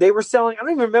 They were selling, I don't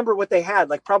even remember what they had,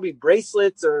 like probably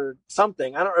bracelets or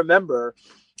something. I don't remember.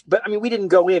 But I mean, we didn't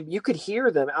go in. You could hear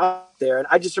them out there. And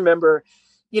I just remember,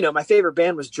 my favorite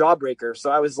band was Jawbreaker. So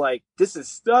I was like, this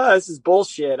is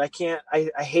bullshit. I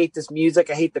hate this music.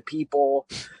 I hate the people.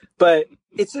 But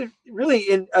it's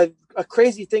really a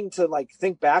crazy thing to like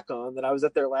think back on, that I was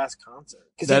at their last concert,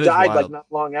 because he died like not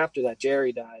long after that.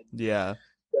 Jerry died. Yeah,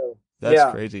 so,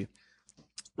 that's crazy.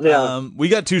 Yeah, we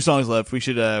got 2 songs left. We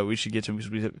should get to them,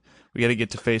 because we got to get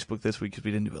to Facebook this week because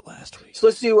we didn't do it last week. So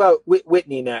let's do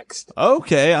Whitney next.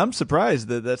 Okay, I'm surprised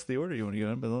that that's the order you want to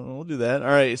go in, but we'll do that. All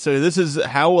right, so this is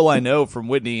How Will I Know from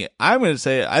Whitney. I'm going to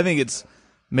say I think it's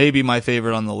maybe my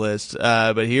favorite on the list,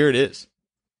 but here it is.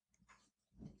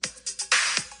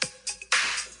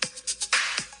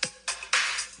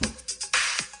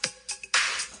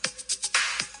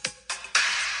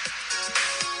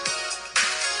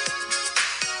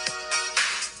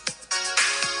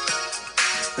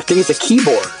 I think it's a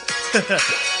keyboard.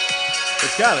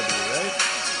 It's gotta be, right?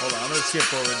 Hold on, I'm gonna skip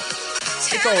forward.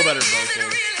 It's all about her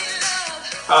vocals.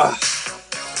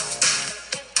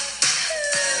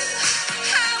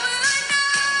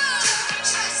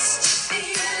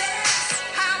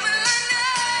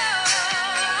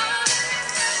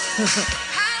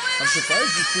 I'm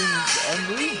surprised you seem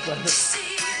unmoved by it.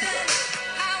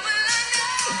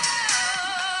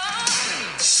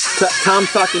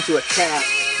 Tom's talking to a cat,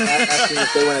 asking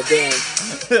if they want to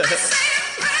dance.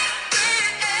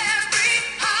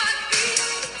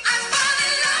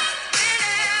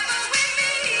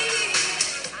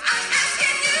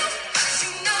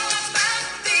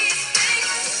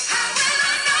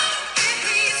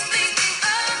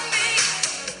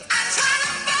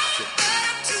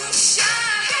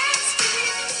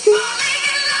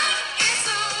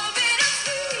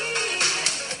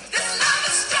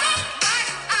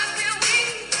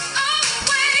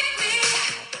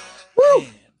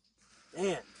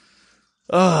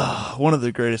 One of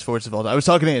the greatest voices of all time. I was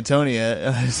talking to Antonia,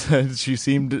 and I said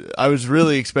I was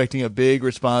really expecting a big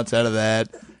response out of that.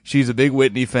 She's a big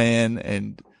Whitney fan,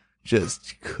 and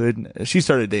just couldn't. She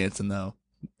started dancing, though.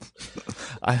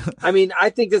 I mean, I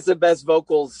think it's the best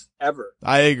vocals ever.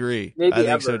 I agree. Maybe I think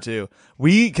ever. so, too.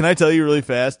 Can I tell you really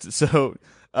fast? So,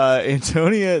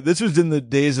 Antonia, this was in the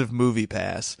days of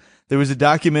MoviePass. There was a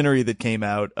documentary that came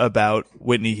out about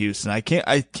Whitney Houston. I can't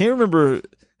remember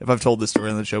if I've told this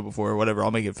story on the show before or whatever. I'll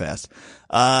make it fast.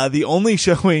 The only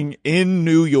showing in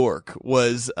New York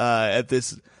was at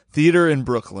this theater in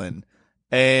Brooklyn,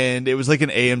 and it was like an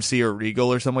AMC or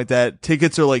Regal or something like that.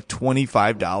 Tickets are like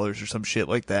 $25 or some shit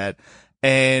like that.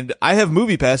 And I have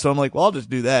Movie Pass, so I'm like, well, I'll just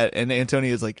do that. And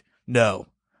Antonia's like, no,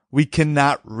 we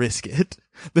cannot risk it.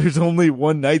 There's only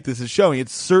one night this is showing.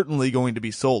 It's certainly going to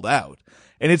be sold out.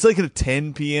 And it's like at a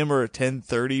 10 p.m. or a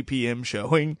 10:30 p.m.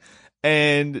 showing.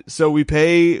 And so we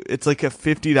pay, it's like a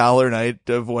 $50 night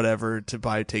of whatever to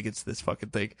buy tickets to this fucking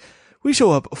thing. We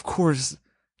show up, of course,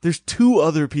 there's two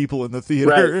other people in the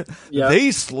theater. Right. Yep.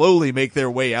 They slowly make their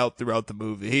way out throughout the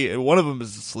movie. And one of them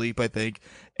is asleep, I think.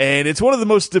 And it's one of the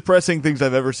most depressing things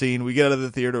I've ever seen. We get out of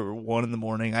the theater at 1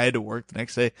 a.m. I had to work the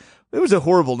next day. It was a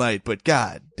horrible night, but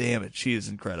god damn it, she is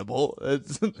incredible.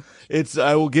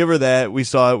 I will give her that. We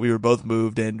saw it. We were both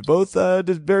moved and both,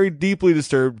 very deeply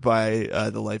disturbed by,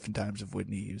 the life and times of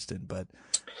Whitney Houston. But,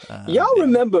 y'all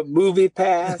remember Movie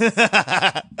Pass?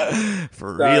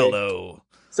 For real though.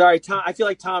 Sorry, Tom. I feel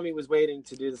like Tommy was waiting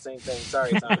to do the same thing.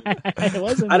 Sorry, Tommy. It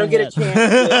wasn't I don't get a that. chance.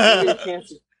 I don't get a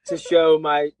chance to show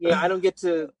my. I don't get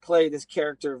to play this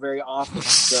character very often,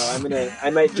 so I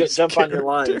might just jump on your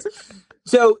lines.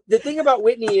 So the thing about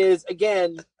Whitney is,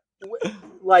 again,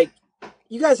 like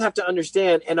you guys have to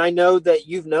understand, and I know that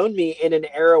you've known me in an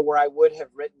era where I would have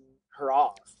written her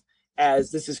off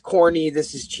as this is corny,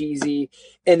 this is cheesy,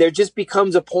 and there just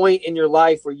becomes a point in your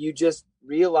life where you just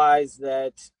realize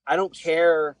that I don't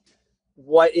care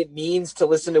what it means to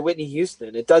listen to Whitney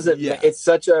Houston. It doesn't. Yeah. It's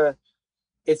such a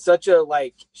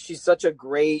like she's such a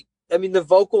great. I mean, the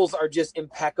vocals are just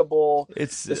impeccable.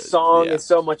 It's the song is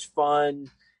so much fun,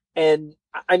 and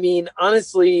I mean,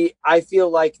 honestly, I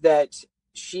feel like that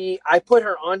I put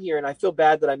her on here, and I feel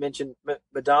bad that I mentioned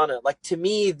Madonna. Like to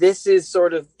me, this is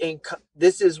sort of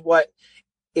this is what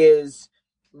is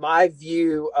my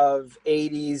view of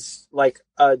 80s, like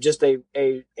just a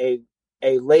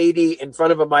lady in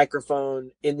front of a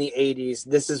microphone in the 80s.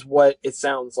 This is what it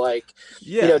sounds like.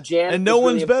 Yeah, Janet, and no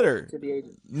really one's better.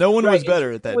 No one was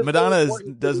better at that. Madonna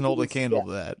doesn't hold a candle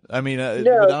to that. I mean,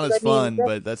 Madonna's fun,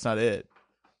 but that's not it.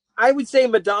 I would say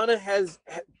Madonna has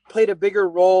played a bigger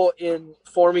role in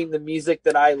forming the music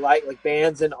that I like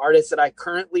bands and artists that I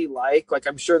currently like. Like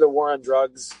I'm sure the War on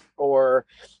Drugs or,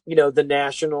 the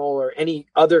National or any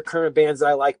other current bands that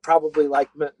I like probably like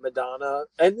Madonna.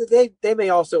 And they may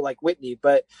also like Whitney,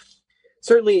 but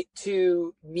certainly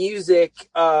to music,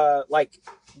 like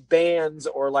bands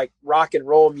or like rock and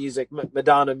roll music,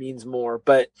 Madonna means more.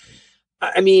 But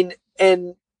I mean,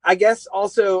 and I guess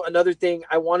also another thing,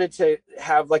 I wanted to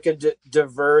have like a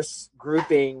diverse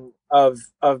grouping of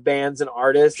bands and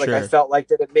artists. Like I felt like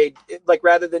that it made like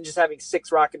rather than just having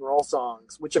 6 rock and roll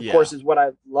songs, which of course is what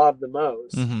I love the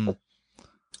most. Mm-hmm.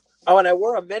 Oh, and I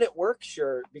wore a Men at Work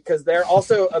shirt because they're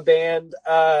also a band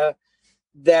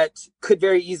that could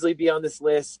very easily be on this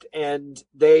list, and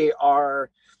they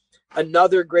are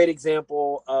another great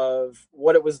example of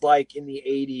what it was like in the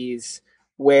 80s.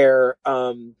 Where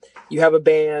you have a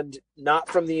band not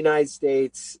from the United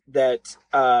States that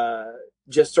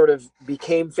just sort of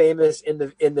became famous in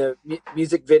the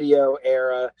music video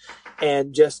era,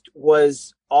 and just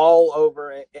was all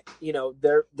over it.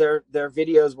 Their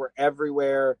videos were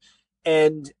everywhere.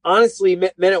 And honestly,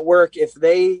 Men at Work, if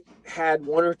they had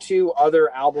 1 or 2 other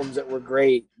albums that were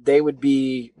great, they would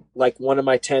be like one of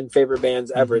my 10 favorite bands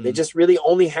ever. Mm-hmm. They just really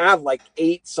only have like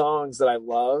 8 songs that I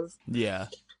love. Yeah.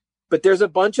 But there's a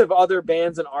bunch of other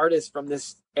bands and artists from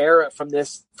this era, from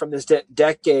this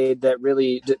decade that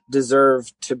really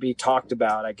deserve to be talked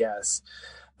about, I guess.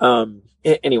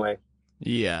 Anyway.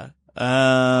 Yeah.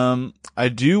 I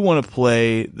do want to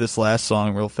play this last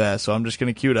song real fast, so I'm just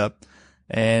going to cue it up,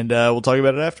 and we'll talk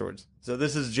about it afterwards. So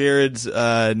this is Jared's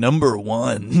number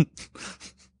 1.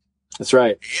 That's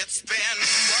right. It's been 1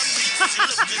 week since you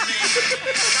looked at me. Got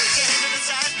your hand in the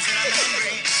sides and I'm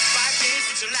angry. 5 days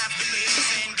since you laughed at me.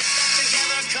 Saying, get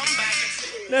together, come back and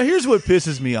say. Now here's what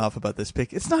pisses me off about this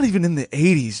pick. It's not even in the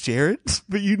 80s, Jared,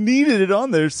 but you needed it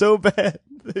on there so bad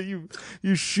that you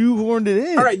shoehorned it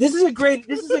in. All right, this is a great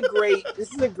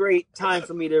time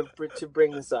for me to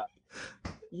bring this up.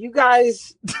 You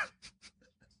guys,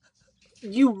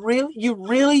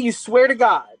 you swear to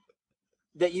God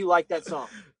that you like that song.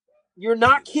 You're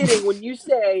not kidding when you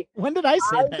say. When did I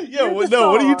say that? Yeah, well,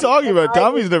 no, what are you talking about?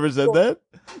 Tommy's never said that.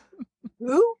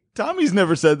 Who? Tommy's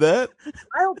never said that.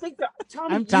 I don't think that.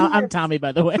 Tommy, I'm Tommy,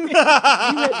 by the way.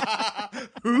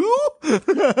 Who?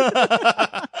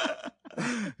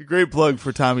 Great plug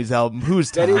for Tommy's album. Who's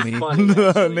That is Tommy? funny,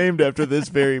 actually. Named after this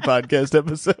very podcast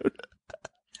episode.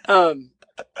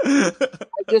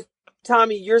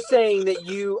 Tommy, you're saying that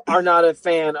you are not a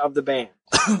fan of the band.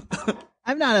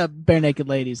 I'm not a Bare Naked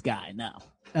Ladies guy. No.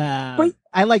 Wait.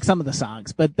 I like some of the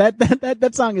songs, but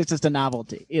that song is just a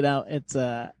novelty. It's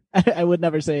I would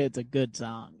never say it's a good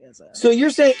song. So you're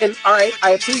saying, and all right, I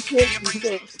appreciate you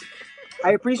saying.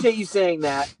 I appreciate you saying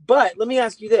that, but let me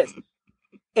ask you this.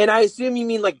 And I assume you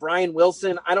mean like Brian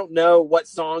Wilson. I don't know what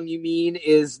song you mean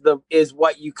is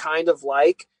what you kind of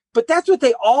like, but that's what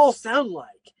they all sound like.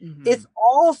 Mhm. It's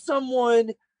all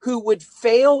someone who would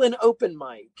fail an open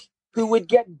mic, who would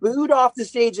get booed off the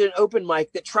stage at an open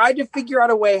mic, that tried to figure out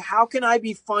a way, how can I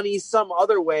be funny some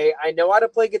other way? I know how to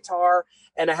play guitar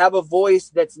and I have a voice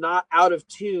that's not out of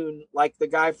tune like the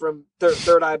guy from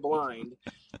Third Eye Blind.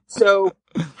 So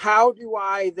how do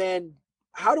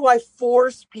I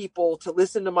force people to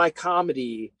listen to my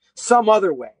comedy some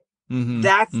other way? Mm-hmm.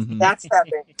 That's that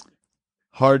band.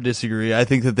 Hard disagree. I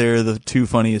think that they're the two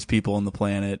funniest people on the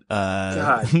planet.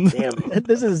 God damn it.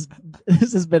 This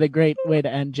has been a great way to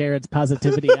end Jared's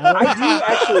positivity hour. I do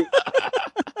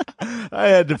actually. I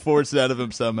had to force it out of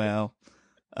him somehow.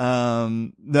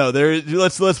 No,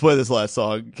 let's play this last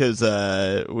song because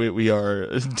we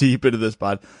are deep into this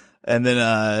pod, and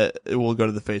then we'll go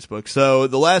to the Facebook. So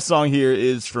the last song here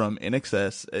is from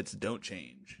INXS. It's "Don't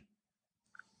Change."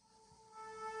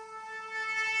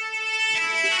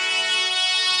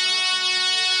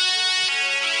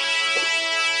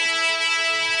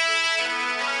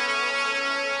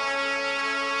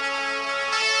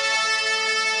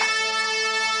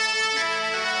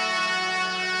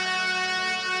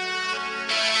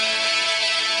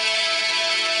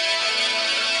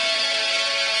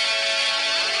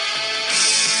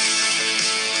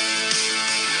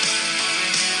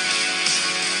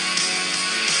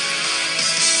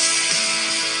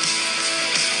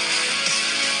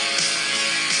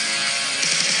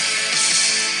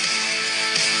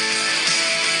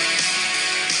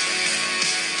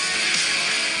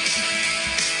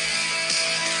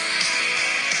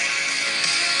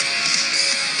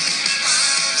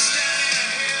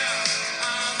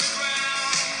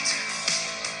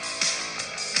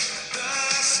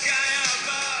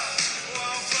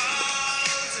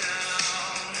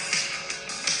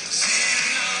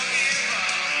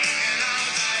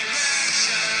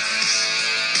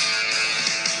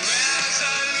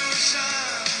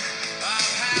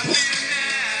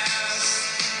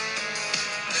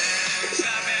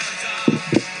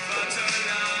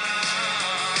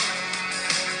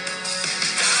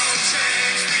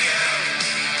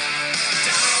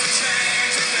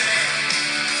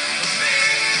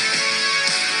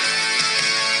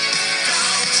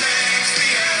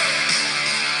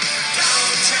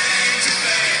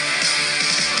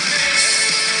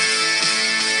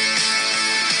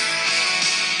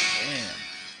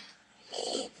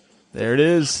 There it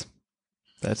is.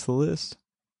 That's the list.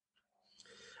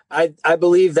 I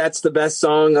believe that's the best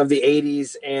song of the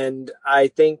 80s. And I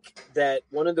think that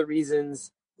one of the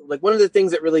reasons, like one of the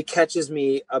things that really catches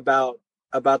me about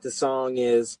the song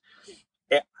is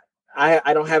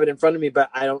I don't have it in front of me,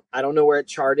 but I don't know where it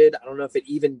charted. I don't know if it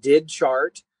even did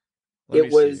chart.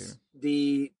 It was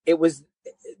the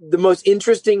most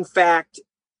interesting fact,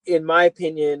 in my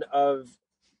opinion, of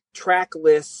track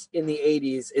lists in the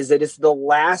 80s is that it's the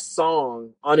last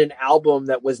song on an album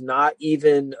that was not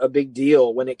even a big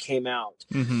deal when it came out.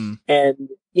 Mm-hmm. And,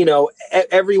 you know,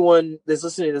 everyone that's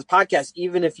listening to this podcast,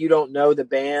 even if you don't know the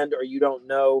band or you don't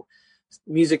know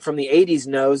music from the 80s,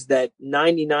 knows that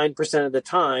 99% of the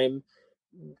time,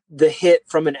 the hit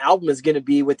from an album is going to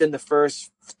be within the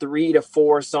first 3 to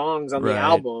 4 songs on the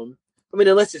album. I mean,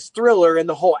 unless it's Thriller and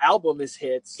the whole album is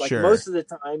hits, like most of the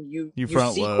time you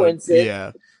sequence it.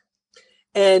 Yeah.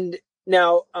 And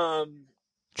now,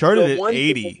 charted at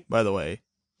 80, by the way.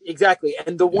 Exactly.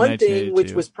 And the one thing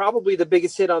which was probably the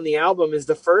biggest hit on the album is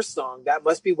the first song. That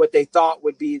must be what they thought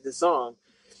would be the song.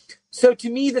 So to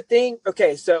me, so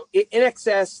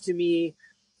INXS to me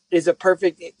is a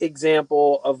perfect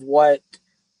example of what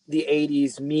the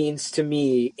 80s means to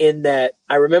me, in that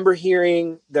I remember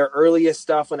hearing their earliest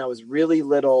stuff when I was really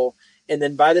little. And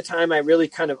then by the time I really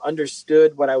kind of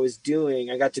understood what I was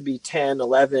doing, I got to be 10,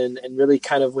 11, and really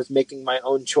kind of was making my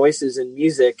own choices in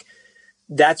music.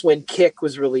 That's when Kick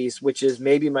was released, which is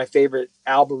maybe my favorite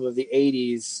album of the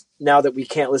 80s. Now that we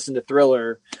can't listen to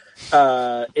Thriller,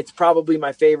 it's probably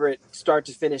my favorite start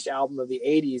to finish album of the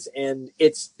 80s. And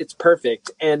it's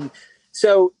perfect. And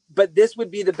so, but this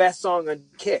would be the best song on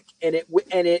Kick. And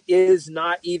it is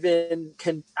not even,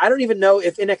 I don't even know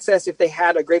if INXS, if they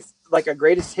had a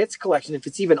greatest hits collection, if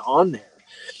it's even on there.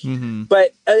 Mm-hmm.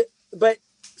 But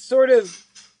sort of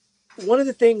one of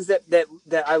the things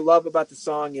that I love about the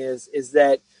song is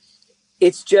that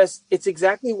it's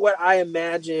exactly what I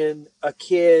imagine a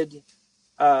kid,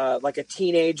 like a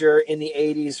teenager in the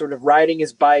 80s, sort of riding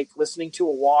his bike, listening to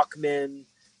a Walkman,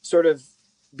 sort of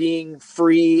being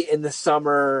free in the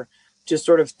summer, just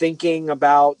sort of thinking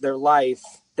about their life.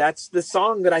 That's the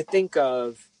song that I think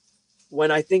of when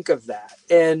I think of that.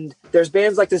 And there's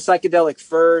bands like the Psychedelic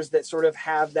Furs that sort of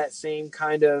have that same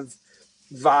kind of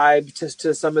vibe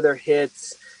to some of their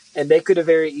hits, and they could have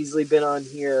very easily been on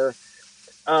here.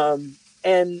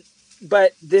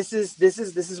 But this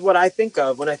is what I think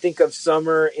of when I think of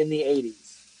summer in the 80s.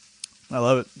 I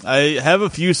love it. I have a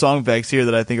few song facts here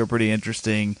that I think are pretty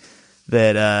interesting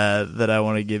that I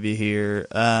want to give you here.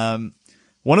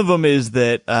 One of them is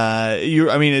that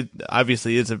it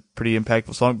obviously is a pretty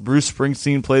impactful song. Bruce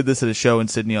Springsteen played this at a show in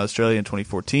Sydney, Australia in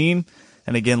 2014,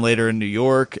 and again later in New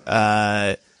York.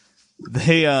 I don't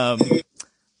know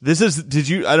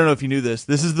if you knew this.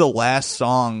 This is the last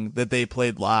song that they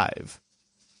played live.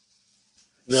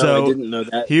 No, So I didn't know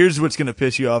that. Here's what's going to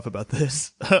piss you off about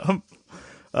this.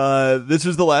 This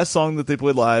was the last song that they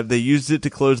played live. They used it to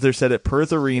close their set at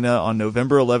Perth Arena on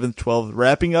November 11th, 12th,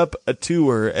 wrapping up a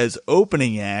tour as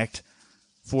opening act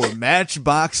for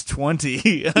Matchbox 20.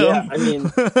 Yeah, I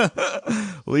mean,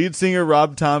 lead singer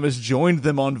Rob Thomas joined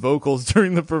them on vocals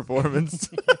during the performance.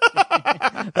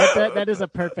 that is a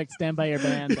perfect Stand By Your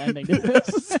Band ending to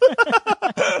this.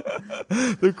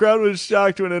 The crowd was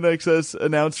shocked when NXS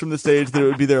announced from the stage that it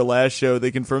would be their last show.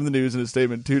 They confirmed the news in a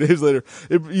statement 2 days later.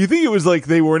 You think it was like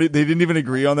they didn't even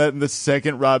agree on that, and the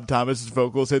second Rob Thomas's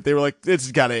vocals hit, they were like,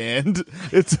 it's got to end.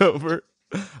 It's over.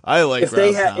 I like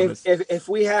Thomas. If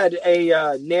we had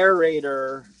a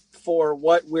narrator for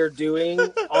what we're doing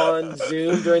on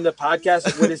Zoom during the podcast,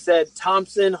 it would have said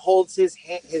Thompson holds his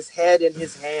head in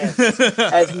his hands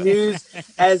as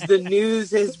the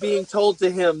news is being told to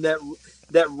him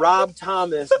that Rob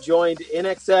Thomas joined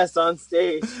NXS on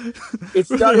stage. It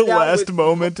started out with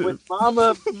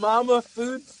Mama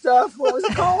Food Stuff. What was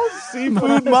it called?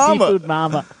 Seafood Mama. Seafood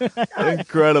Mama.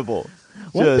 Incredible.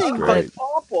 One Just thing great. That's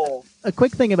awful. A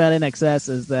quick thing about NXS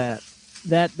is that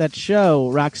show,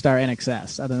 Rockstar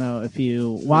NXS, I don't know if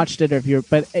you watched it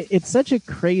but it's such a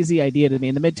crazy idea to me.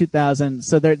 In the mid 2000s,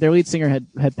 so their lead singer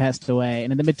had passed away,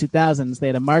 and in the mid 2000s they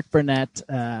had a Mark Burnett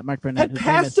Had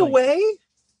passed away?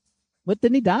 What,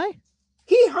 didn't he die?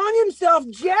 He hung himself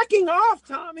jacking off,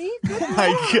 Tommy.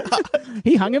 My God.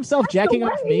 He hung himself jacking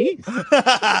off me?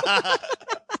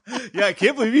 Yeah, I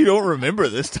can't believe you don't remember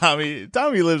this, Tommy.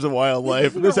 Tommy lives a wild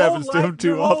life, and this happens to him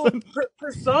too often.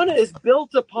 Persona is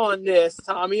built upon this,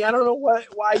 Tommy. I don't know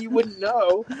why you wouldn't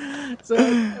know. So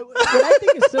what I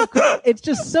think is so cool, it's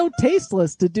just so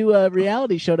tasteless to do a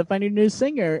reality show to find your new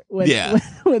singer when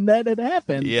that had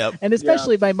happened. Yep. And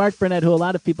especially by Mark Burnett, who a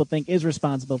lot of people think is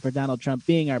responsible for Donald Trump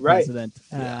being our president.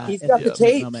 He's got the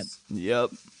tapes.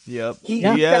 Yep. He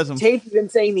has got them. tapes of him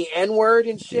saying the N-word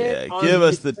and shit. Yeah, give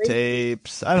us the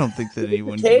tapes. I don't think that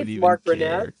anyone would even Mark care.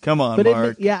 Burnett. Come on, But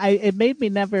Mark. it made me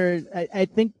never. I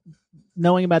think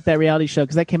knowing about that reality show,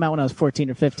 because that came out when I was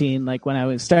 14 or 15, like when I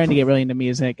was starting to get really into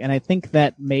music, and I think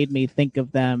that made me think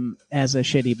of them as a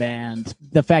shitty band.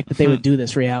 The fact that they would do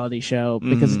this reality show,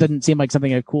 because it didn't seem like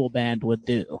something a cool band would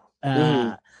do.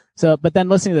 So, but then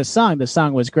listening to the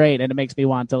song was great, and it makes me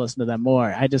want to listen to them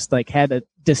more. I just had a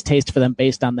distaste for them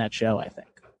based on that show, I think.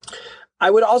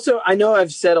 I know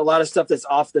I've said a lot of stuff that's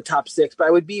off the top 6, but I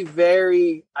would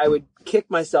kick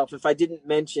myself if I didn't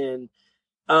mention,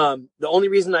 the only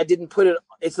reason I didn't put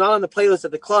it's not on the playlist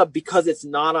at the club because it's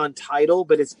not on Tidal,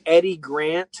 but it's Eddie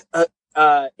Grant.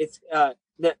 It's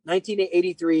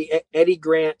 1983 Eddie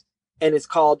Grant, and it's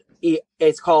called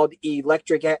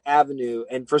Electric Avenue.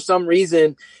 And for some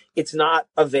reason, it's not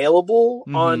available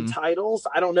on Tidal.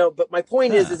 I don't know, but my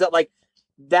point is that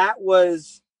that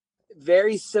was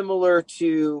very similar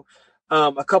to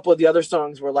a couple of the other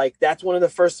songs were that's one of the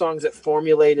first songs that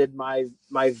formulated my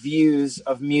views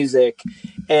of music.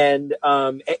 And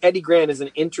Eddie Grant is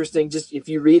an interesting, just if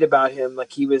you read about him,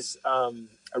 he was a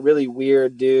really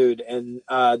weird dude. And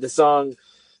the song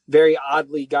very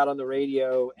oddly got on the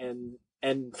radio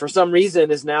and for some reason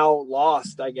is now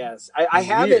lost, I guess. I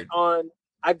have it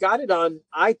I've got it on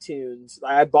iTunes.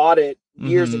 I bought it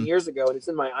years and years ago, and it's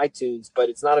in my iTunes, but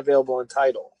it's not available on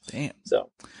Tidal. Damn. So,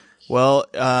 well,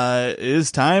 it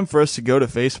is time for us to go to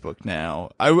Facebook now.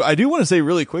 I do want to say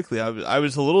really quickly, I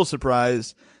was a little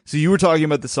surprised. So you were talking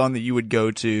about the song that you would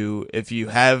go to if you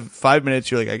have 5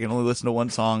 minutes. You're like, I can only listen to one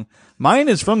song. Mine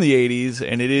is from the 80s,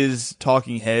 and it is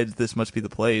Talking Heads. This Must Be the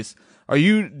Place. Do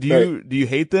you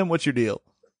hate them? What's your deal?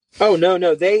 Oh,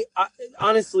 no. They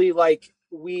honestly,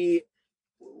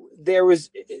 there was,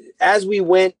 as we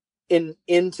went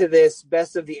into this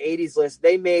best of the 80s list,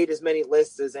 they made as many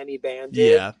lists as any band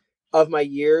did of my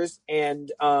years.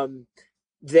 And when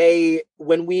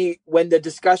the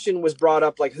discussion was brought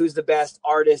up, who's the best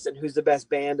artist and who's the best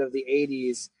band of the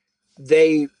 80s,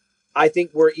 I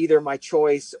think were either my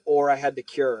choice or I had The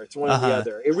Cure. It's one or the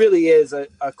other. It really is a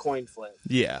coin flip.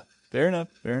 Yeah. Fair enough.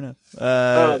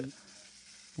 Um,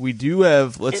 We do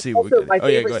have. Let's see. Also, my go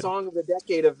favorite ahead. song of the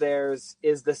decade of theirs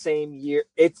is the same year.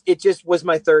 It just was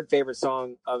my third favorite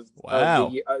song of Wow.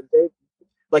 the year.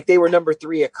 They were number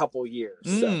 3 a couple years.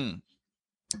 So.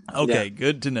 Okay, Yeah.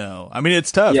 good to know. I mean,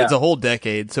 it's tough. Yeah. It's a whole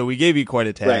decade, so we gave you quite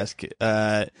a task.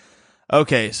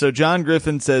 Okay, so John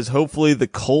Griffin says, hopefully the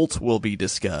cult will be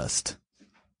discussed.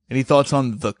 Any thoughts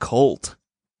on the cult?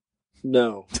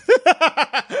 No.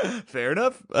 Fair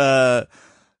enough.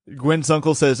 Gwen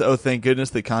Sunkel says, oh, thank goodness,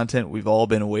 the content we've all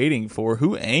been waiting for.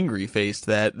 Who angry faced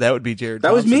that? That would be Jared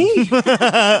That was Thompson. me.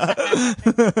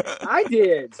 I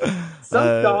did.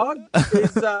 Some dog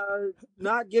is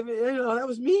not giving. That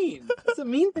was mean. That's a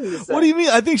mean thing to say. What do you mean?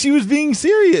 I think she was being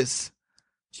serious.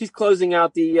 She's closing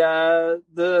out the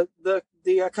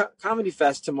comedy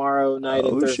fest tomorrow night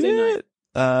and Thursday night.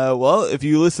 Well, if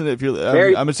you listen,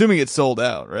 I'm assuming it's sold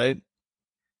out, right?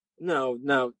 No.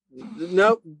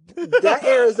 That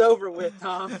era is over with,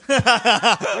 Tom.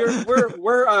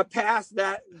 We're past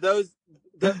that.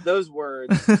 Those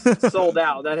words sold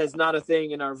out. That is not a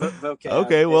thing in our vocab.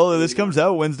 Okay, well, this comes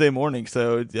out Wednesday morning,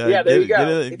 so yeah, there you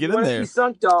go. Get you in want to there. see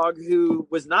Sunk Dog, who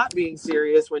was not being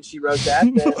serious when she wrote that,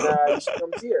 then she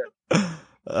comes here.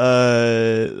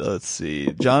 Let's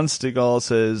see. John Stigall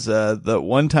says the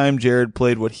one time Jared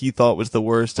played what he thought was the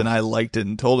worst, and I liked it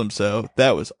and told him so.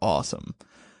 That was awesome.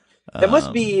 It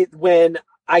must be when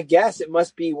I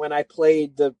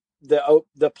played the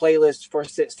playlist for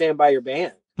Stand By Your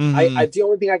Band. Mhm. I the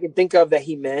only thing I can think of that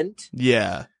he meant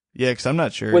Yeah, because I'm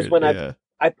not sure. was when yeah.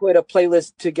 I put a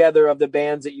playlist together of the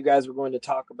bands that you guys were going to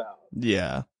talk about.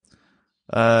 Yeah.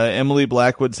 Emily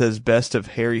Blackwood says best of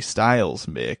Harry Styles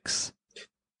mix.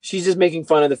 She's just making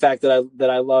fun of the fact that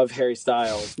I love Harry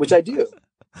Styles, which I do.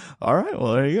 All right,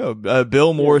 well there you go.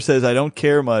 Bill Moore says I don't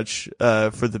care much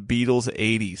for the Beatles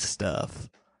 '80s stuff.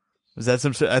 Is that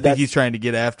some? I think he's trying to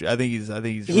get after. I think he's.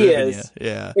 He ribbing is. You.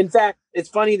 Yeah. In fact, it's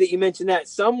funny that you mentioned that.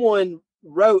 Someone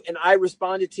wrote and I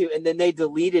responded to, and then they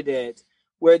deleted it,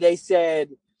 where they said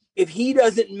if he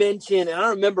doesn't mention, and I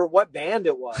don't remember what band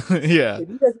it was. Yeah. If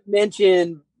he doesn't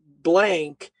mention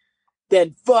blank,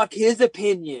 then fuck his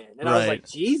opinion. And I was Right. like,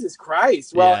 Jesus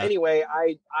Christ. Well, Yeah. anyway,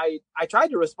 I tried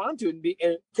to respond to it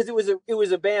because it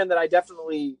was a band that I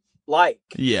definitely like.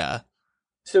 Yeah.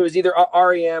 So it was either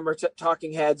REM or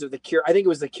Talking Heads or The Cure. I think it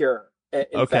was The Cure,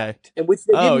 in fact. And which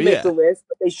they didn't make the list,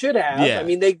 but they should have. Yeah. I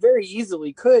mean, they very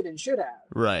easily could and should have.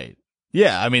 Right.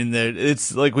 Yeah, I mean,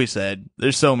 it's like we said.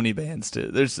 There's so many bands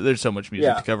there's so much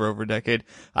music to cover over a decade.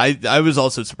 I was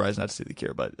also surprised not to see The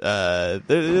Cure, but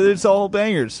it's all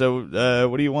bangers. So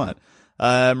what do you want?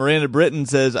 Miranda Britton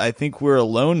says, "I Think We're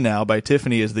Alone Now" by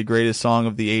Tiffany is the greatest song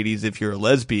of the '80s. If you're a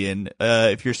lesbian,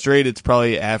 if you're straight, it's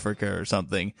probably Africa or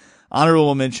something.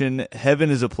 Honorable mention: Heaven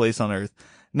Is a Place on Earth.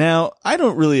 Now, I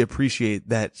don't really appreciate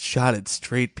that shot at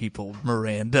straight people,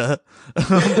 Miranda.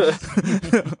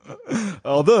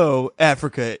 Although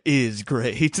Africa is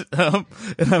great.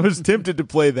 And I was tempted to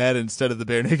play that instead of the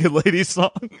Bare Naked Ladies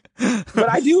song. But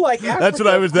I do like Africa.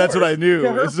 That's what I knew.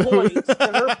 To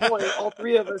her point, all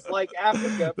three of us like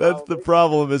Africa. That's the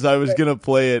problem, is I was going to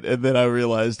play it and then I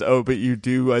realized, oh, but you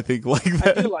do, I think, like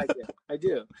that. I do like it. I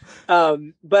do.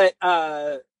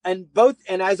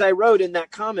 And as I wrote in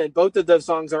that comment, both of those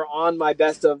songs are on my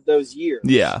best of those years.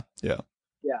 Yeah.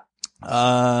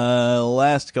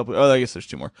 Last couple. Oh, I guess there's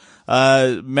two more.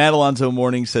 Matt Alonso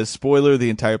Morning says, spoiler: the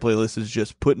entire playlist is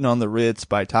just Putting on the Ritz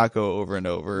by Taco over and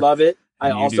over. Love it. I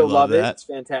And you also do love it. that. It's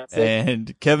fantastic.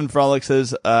 And Kevin Frolic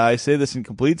says, I say this in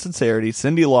complete sincerity.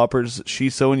 Cyndi Lauper's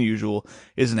 "She's So Unusual"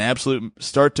 is an absolute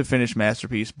start to finish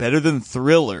masterpiece, better than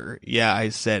Thriller. Yeah, I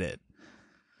said it.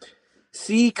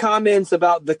 See comments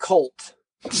about the cult.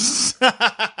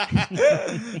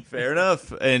 Fair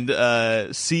enough.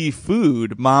 And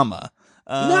Seafood Mama.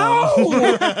 No!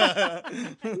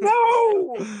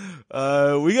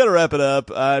 We got to wrap it up.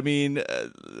 I mean,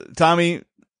 Tommy,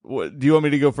 do you want me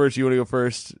to go first? You want to go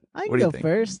first? I What can do you go think?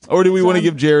 first. Or do we So want to I'm-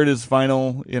 give Jared his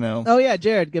final, Oh yeah,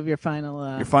 Jared, give your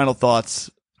final your final thoughts?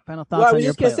 final Well, thoughts I on was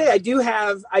your just gonna playlist.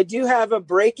 say I do have a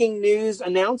breaking news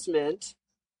announcement,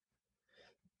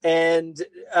 and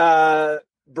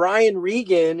Brian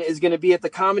Regan is going to be at the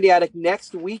Comedy Attic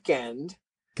next weekend.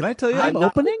 Can I tell you? I'm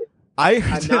opening? I'm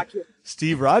not kidding.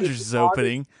 Steve Rogers is It's August.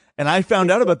 opening, and I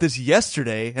found out about this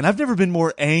yesterday, and I've never been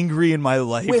more angry in my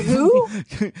life. With who?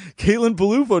 Caitlin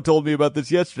Palufo told me about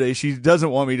this yesterday. She doesn't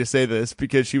want me to say this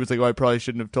because she was like, "Oh, I probably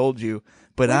shouldn't have told you."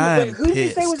 But I'm Who did you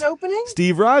pissed. say was opening?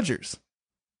 Steve Rogers.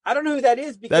 I don't know who that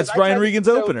is. Because That's I Brian tried to- Regan's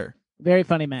so opener. Very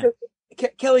funny man.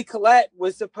 Kelly Collette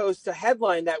was supposed to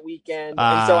headline that weekend,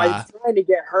 and so I was trying to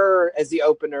get her as the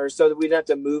opener so that we didn't have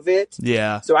to move it.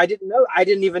 Yeah. So I didn't know. I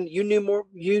didn't even. You knew more.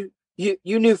 You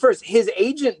knew first. His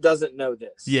agent doesn't know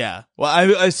this. Yeah. Well,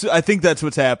 I think that's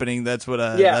what's happening. That's what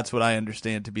I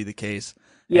understand to be the case.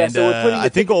 Yeah. And, so we're putting I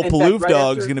think old Paloof right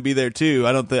Dog's going to be there too.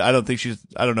 I don't think she's.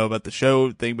 I don't know about the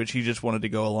show thing, but she just wanted to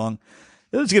go along.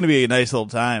 It was going to be a nice little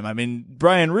time. I mean,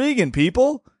 Brian Regan,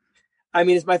 people. I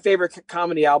mean, it's my favorite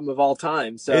comedy album of all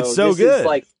time. So it's so this good. Is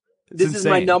like this it's is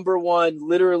my insane. number one,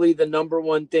 literally the number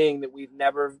one thing that we've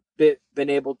never been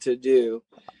able to do.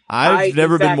 I've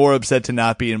never been more upset to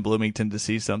not be in Bloomington to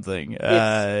see something.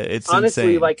 It's honestly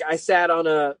insane. like I sat on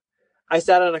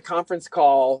a conference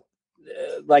call,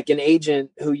 like an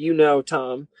agent who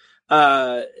Tom,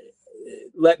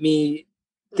 let me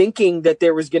thinking that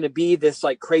there was going to be this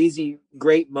like crazy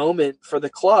great moment for the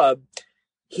club.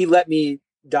 He let me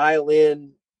dial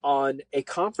in on a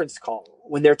conference call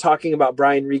when they're talking about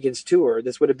Brian Regan's tour.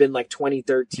 This would have been like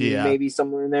 2013, maybe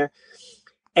somewhere in there.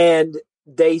 And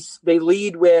they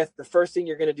lead with the first thing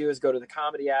you're going to do is go to the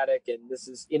Comedy Attic. And this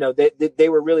is, they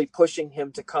were really pushing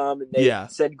him to come, and they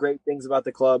said great things about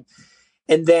the club.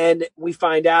 And then we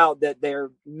find out that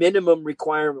their minimum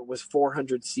requirement was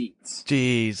 400 seats.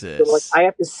 Jesus. So like I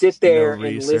have to sit there and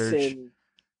listen.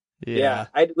 Yeah.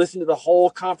 I listened to the whole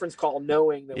conference call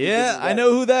knowing that. I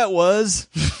know who that was.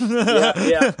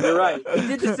 yeah, you're right. He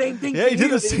did the same thing. Yeah, he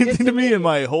did the same thing to me in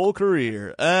my whole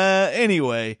career.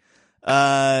 Anyway,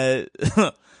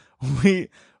 we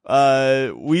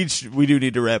do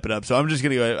need to wrap it up. So I'm just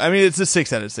gonna go. I mean, it's a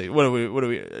 6 out of 6. What are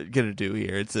we gonna do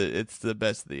here? It's the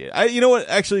best of the year. You know what?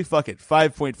 Actually, fuck it.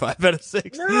 5.5 out of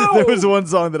 6. No! There was one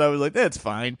song that I was like, that's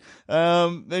fine.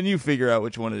 Then you figure out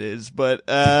which one it is. But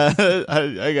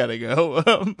I gotta go.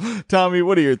 Tommy,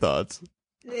 what are your thoughts?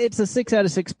 It's a 6 out of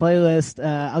 6 playlist.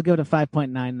 I'll give it a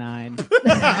 5.99.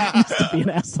 Used to be an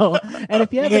asshole. And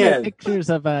if you have any pictures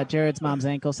of Jared's mom's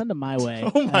ankle, send them my way.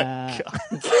 Oh my god,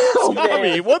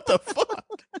 Tommy, what the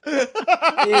fuck?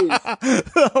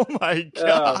 Oh my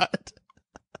god.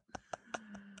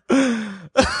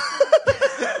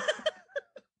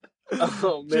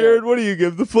 Oh man, Jared, what do you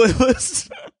give the playlist?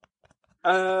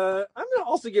 I'm gonna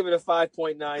also give it a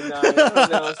 5.99. I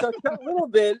don't know. So a little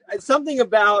bit, something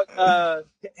about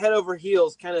Head Over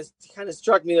Heels kind of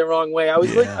struck me the wrong way. I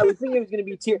was thinking it was gonna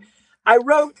be Tears. I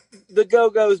wrote the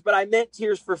Go-Go's, but I meant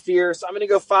Tears for Fears, so I'm gonna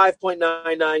go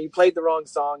 5.99. You played the wrong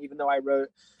song, even though I wrote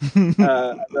it.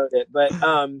 But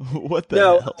what the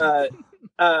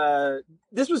hell?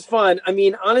 This was fun. I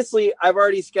mean, honestly, I've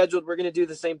already scheduled. We're going to do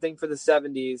the same thing for the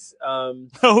 70s.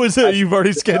 Oh, is it? You've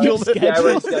already scheduled it? Yeah, I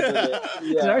already scheduled it.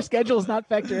 Yeah. Did our schedules not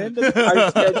factor into this? Our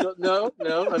schedule? No.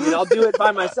 I mean, I'll do it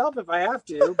by myself if I have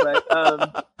to. But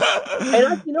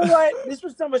you know what? This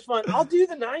was so much fun. I'll do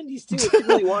the 90s too if you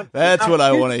really want. That's what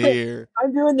I want to hear.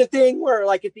 I'm doing the thing where,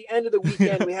 like, at the end of the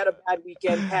weekend, we had a bad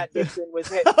weekend. Pat Dixon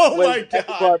was my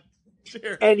god.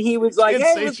 And he was like,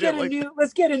 "Hey, let's get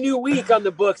a new week on the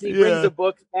books." And he brings the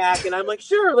book back, and I'm like,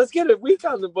 "Sure, let's get a week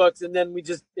on the books." And then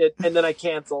and then I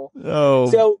cancel. Oh,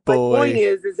 so boy. my point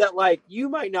is that like you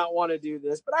might not want to do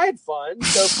this, but I had fun.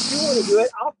 So if you want to do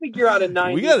it, I'll figure out a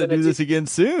 90s. We got to do this again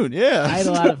soon. Yeah, I had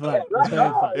a lot of fun.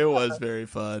 It was very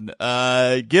fun.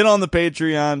 Get on the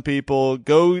Patreon, people.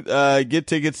 Go get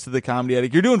tickets to the Comedy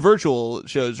Attic. You're doing virtual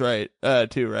shows, right?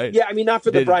 Too, right? Yeah, I mean not for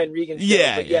the Brian Regan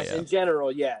show, but yes, in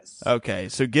general, yes. Okay,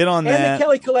 so get on and that. And the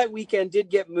Kelly Collette weekend did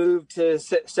get moved to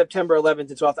September 11th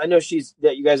and 12th. I know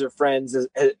that you guys are friends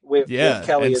with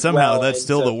Kelly and as somehow well, that's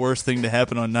still the worst thing to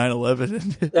happen on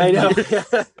 9/11. I know.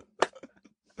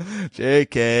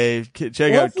 JK,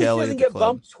 check out Kelly. She doesn't get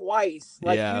bumped twice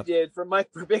like you did from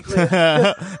Mike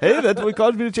Birbiglia. Hey, that's what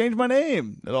caused me to change my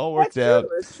name. It all worked out.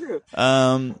 That's true.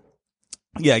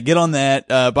 Yeah, get on that.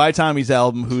 Buy Tommy's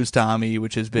album, Who's Tommy,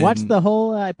 which has been... Watch the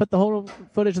whole... I put the whole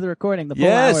footage of the recording, the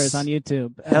full hours on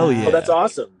YouTube. Hell yeah. Oh, that's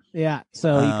awesome. Yeah,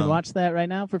 so you can watch that right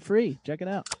now for free. Check it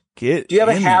out. Do you have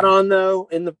a hat on though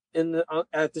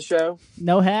at the show?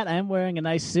 No hat. I am wearing a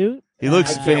nice suit. He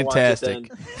looks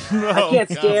fantastic. I can't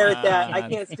stare at that. I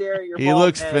can't stare at your bald He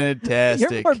looks head.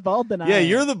 fantastic. You're more bald than I am. Yeah,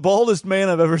 you're the baldest man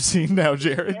I've ever seen now,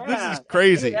 Jared. This is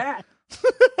crazy.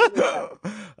 All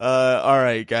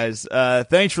right, guys.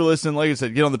 Thanks for listening. Like I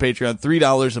said, get on the Patreon,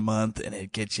 $3 a month, and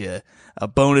it gets you a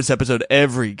bonus episode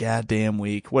every goddamn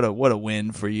week. What a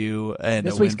win for you. And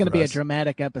this week's going to be a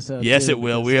dramatic episode. Yes, too, it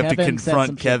will. We have to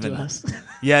confront Kevin. To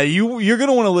yeah, you're going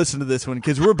to want to listen to this one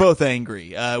because we're both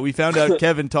angry. We found out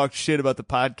Kevin talked shit about the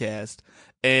podcast.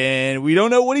 And we don't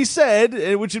know what he said,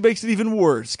 which makes it even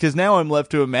worse, because now I'm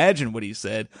left to imagine what he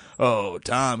said. Oh,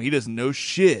 Tom, he doesn't know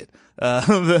shit.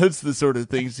 That's the sort of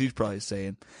things he's probably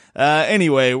saying.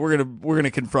 Anyway, we're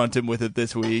gonna confront him with it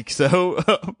this week. So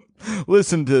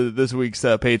listen to this week's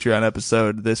Patreon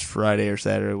episode this Friday or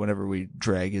Saturday, whenever we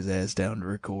drag his ass down to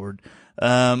record.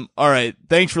 All right,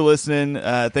 thanks for listening.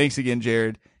 Thanks again,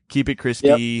 Jared. Keep it crispy.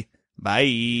 Yep.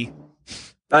 Bye.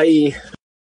 Bye.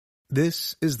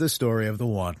 This is the story of the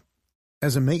one.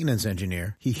 As a maintenance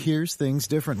engineer, he hears things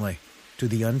differently. To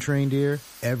the untrained ear,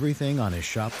 everything on his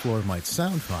shop floor might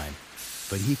sound fine,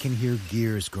 but he can hear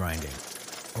gears grinding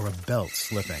or a belt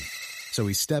slipping. So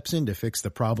he steps in to fix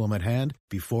the problem at hand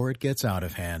before it gets out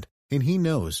of hand. And he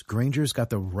knows Grainger's got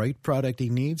the right product he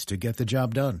needs to get the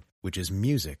job done, which is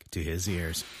music to his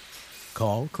ears.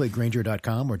 Call, click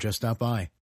Grainger.com, or just stop by.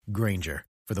 Grainger,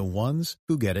 for the ones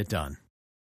who get it done.